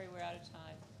 I'm sorry we're out of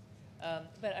time.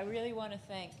 But I really want to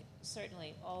thank,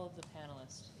 certainly, all of the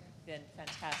panelists. Been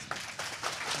fantastic.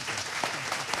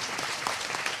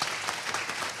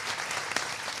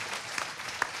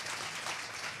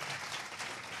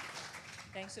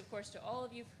 Thanks, of course, to all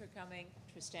of you for coming,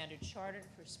 to Standard Chartered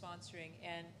for sponsoring,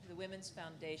 and to the Women's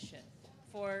Foundation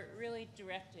for really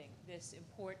directing this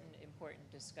important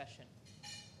discussion.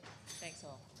 Thanks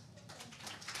all.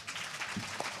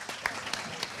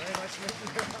 Very nice to meet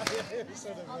you.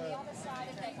 Sort of, On the other side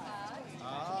of the card.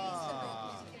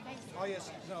 Oh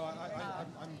yes, no,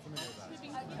 I'm familiar with that.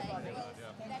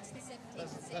 Okay, that's the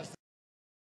 17%.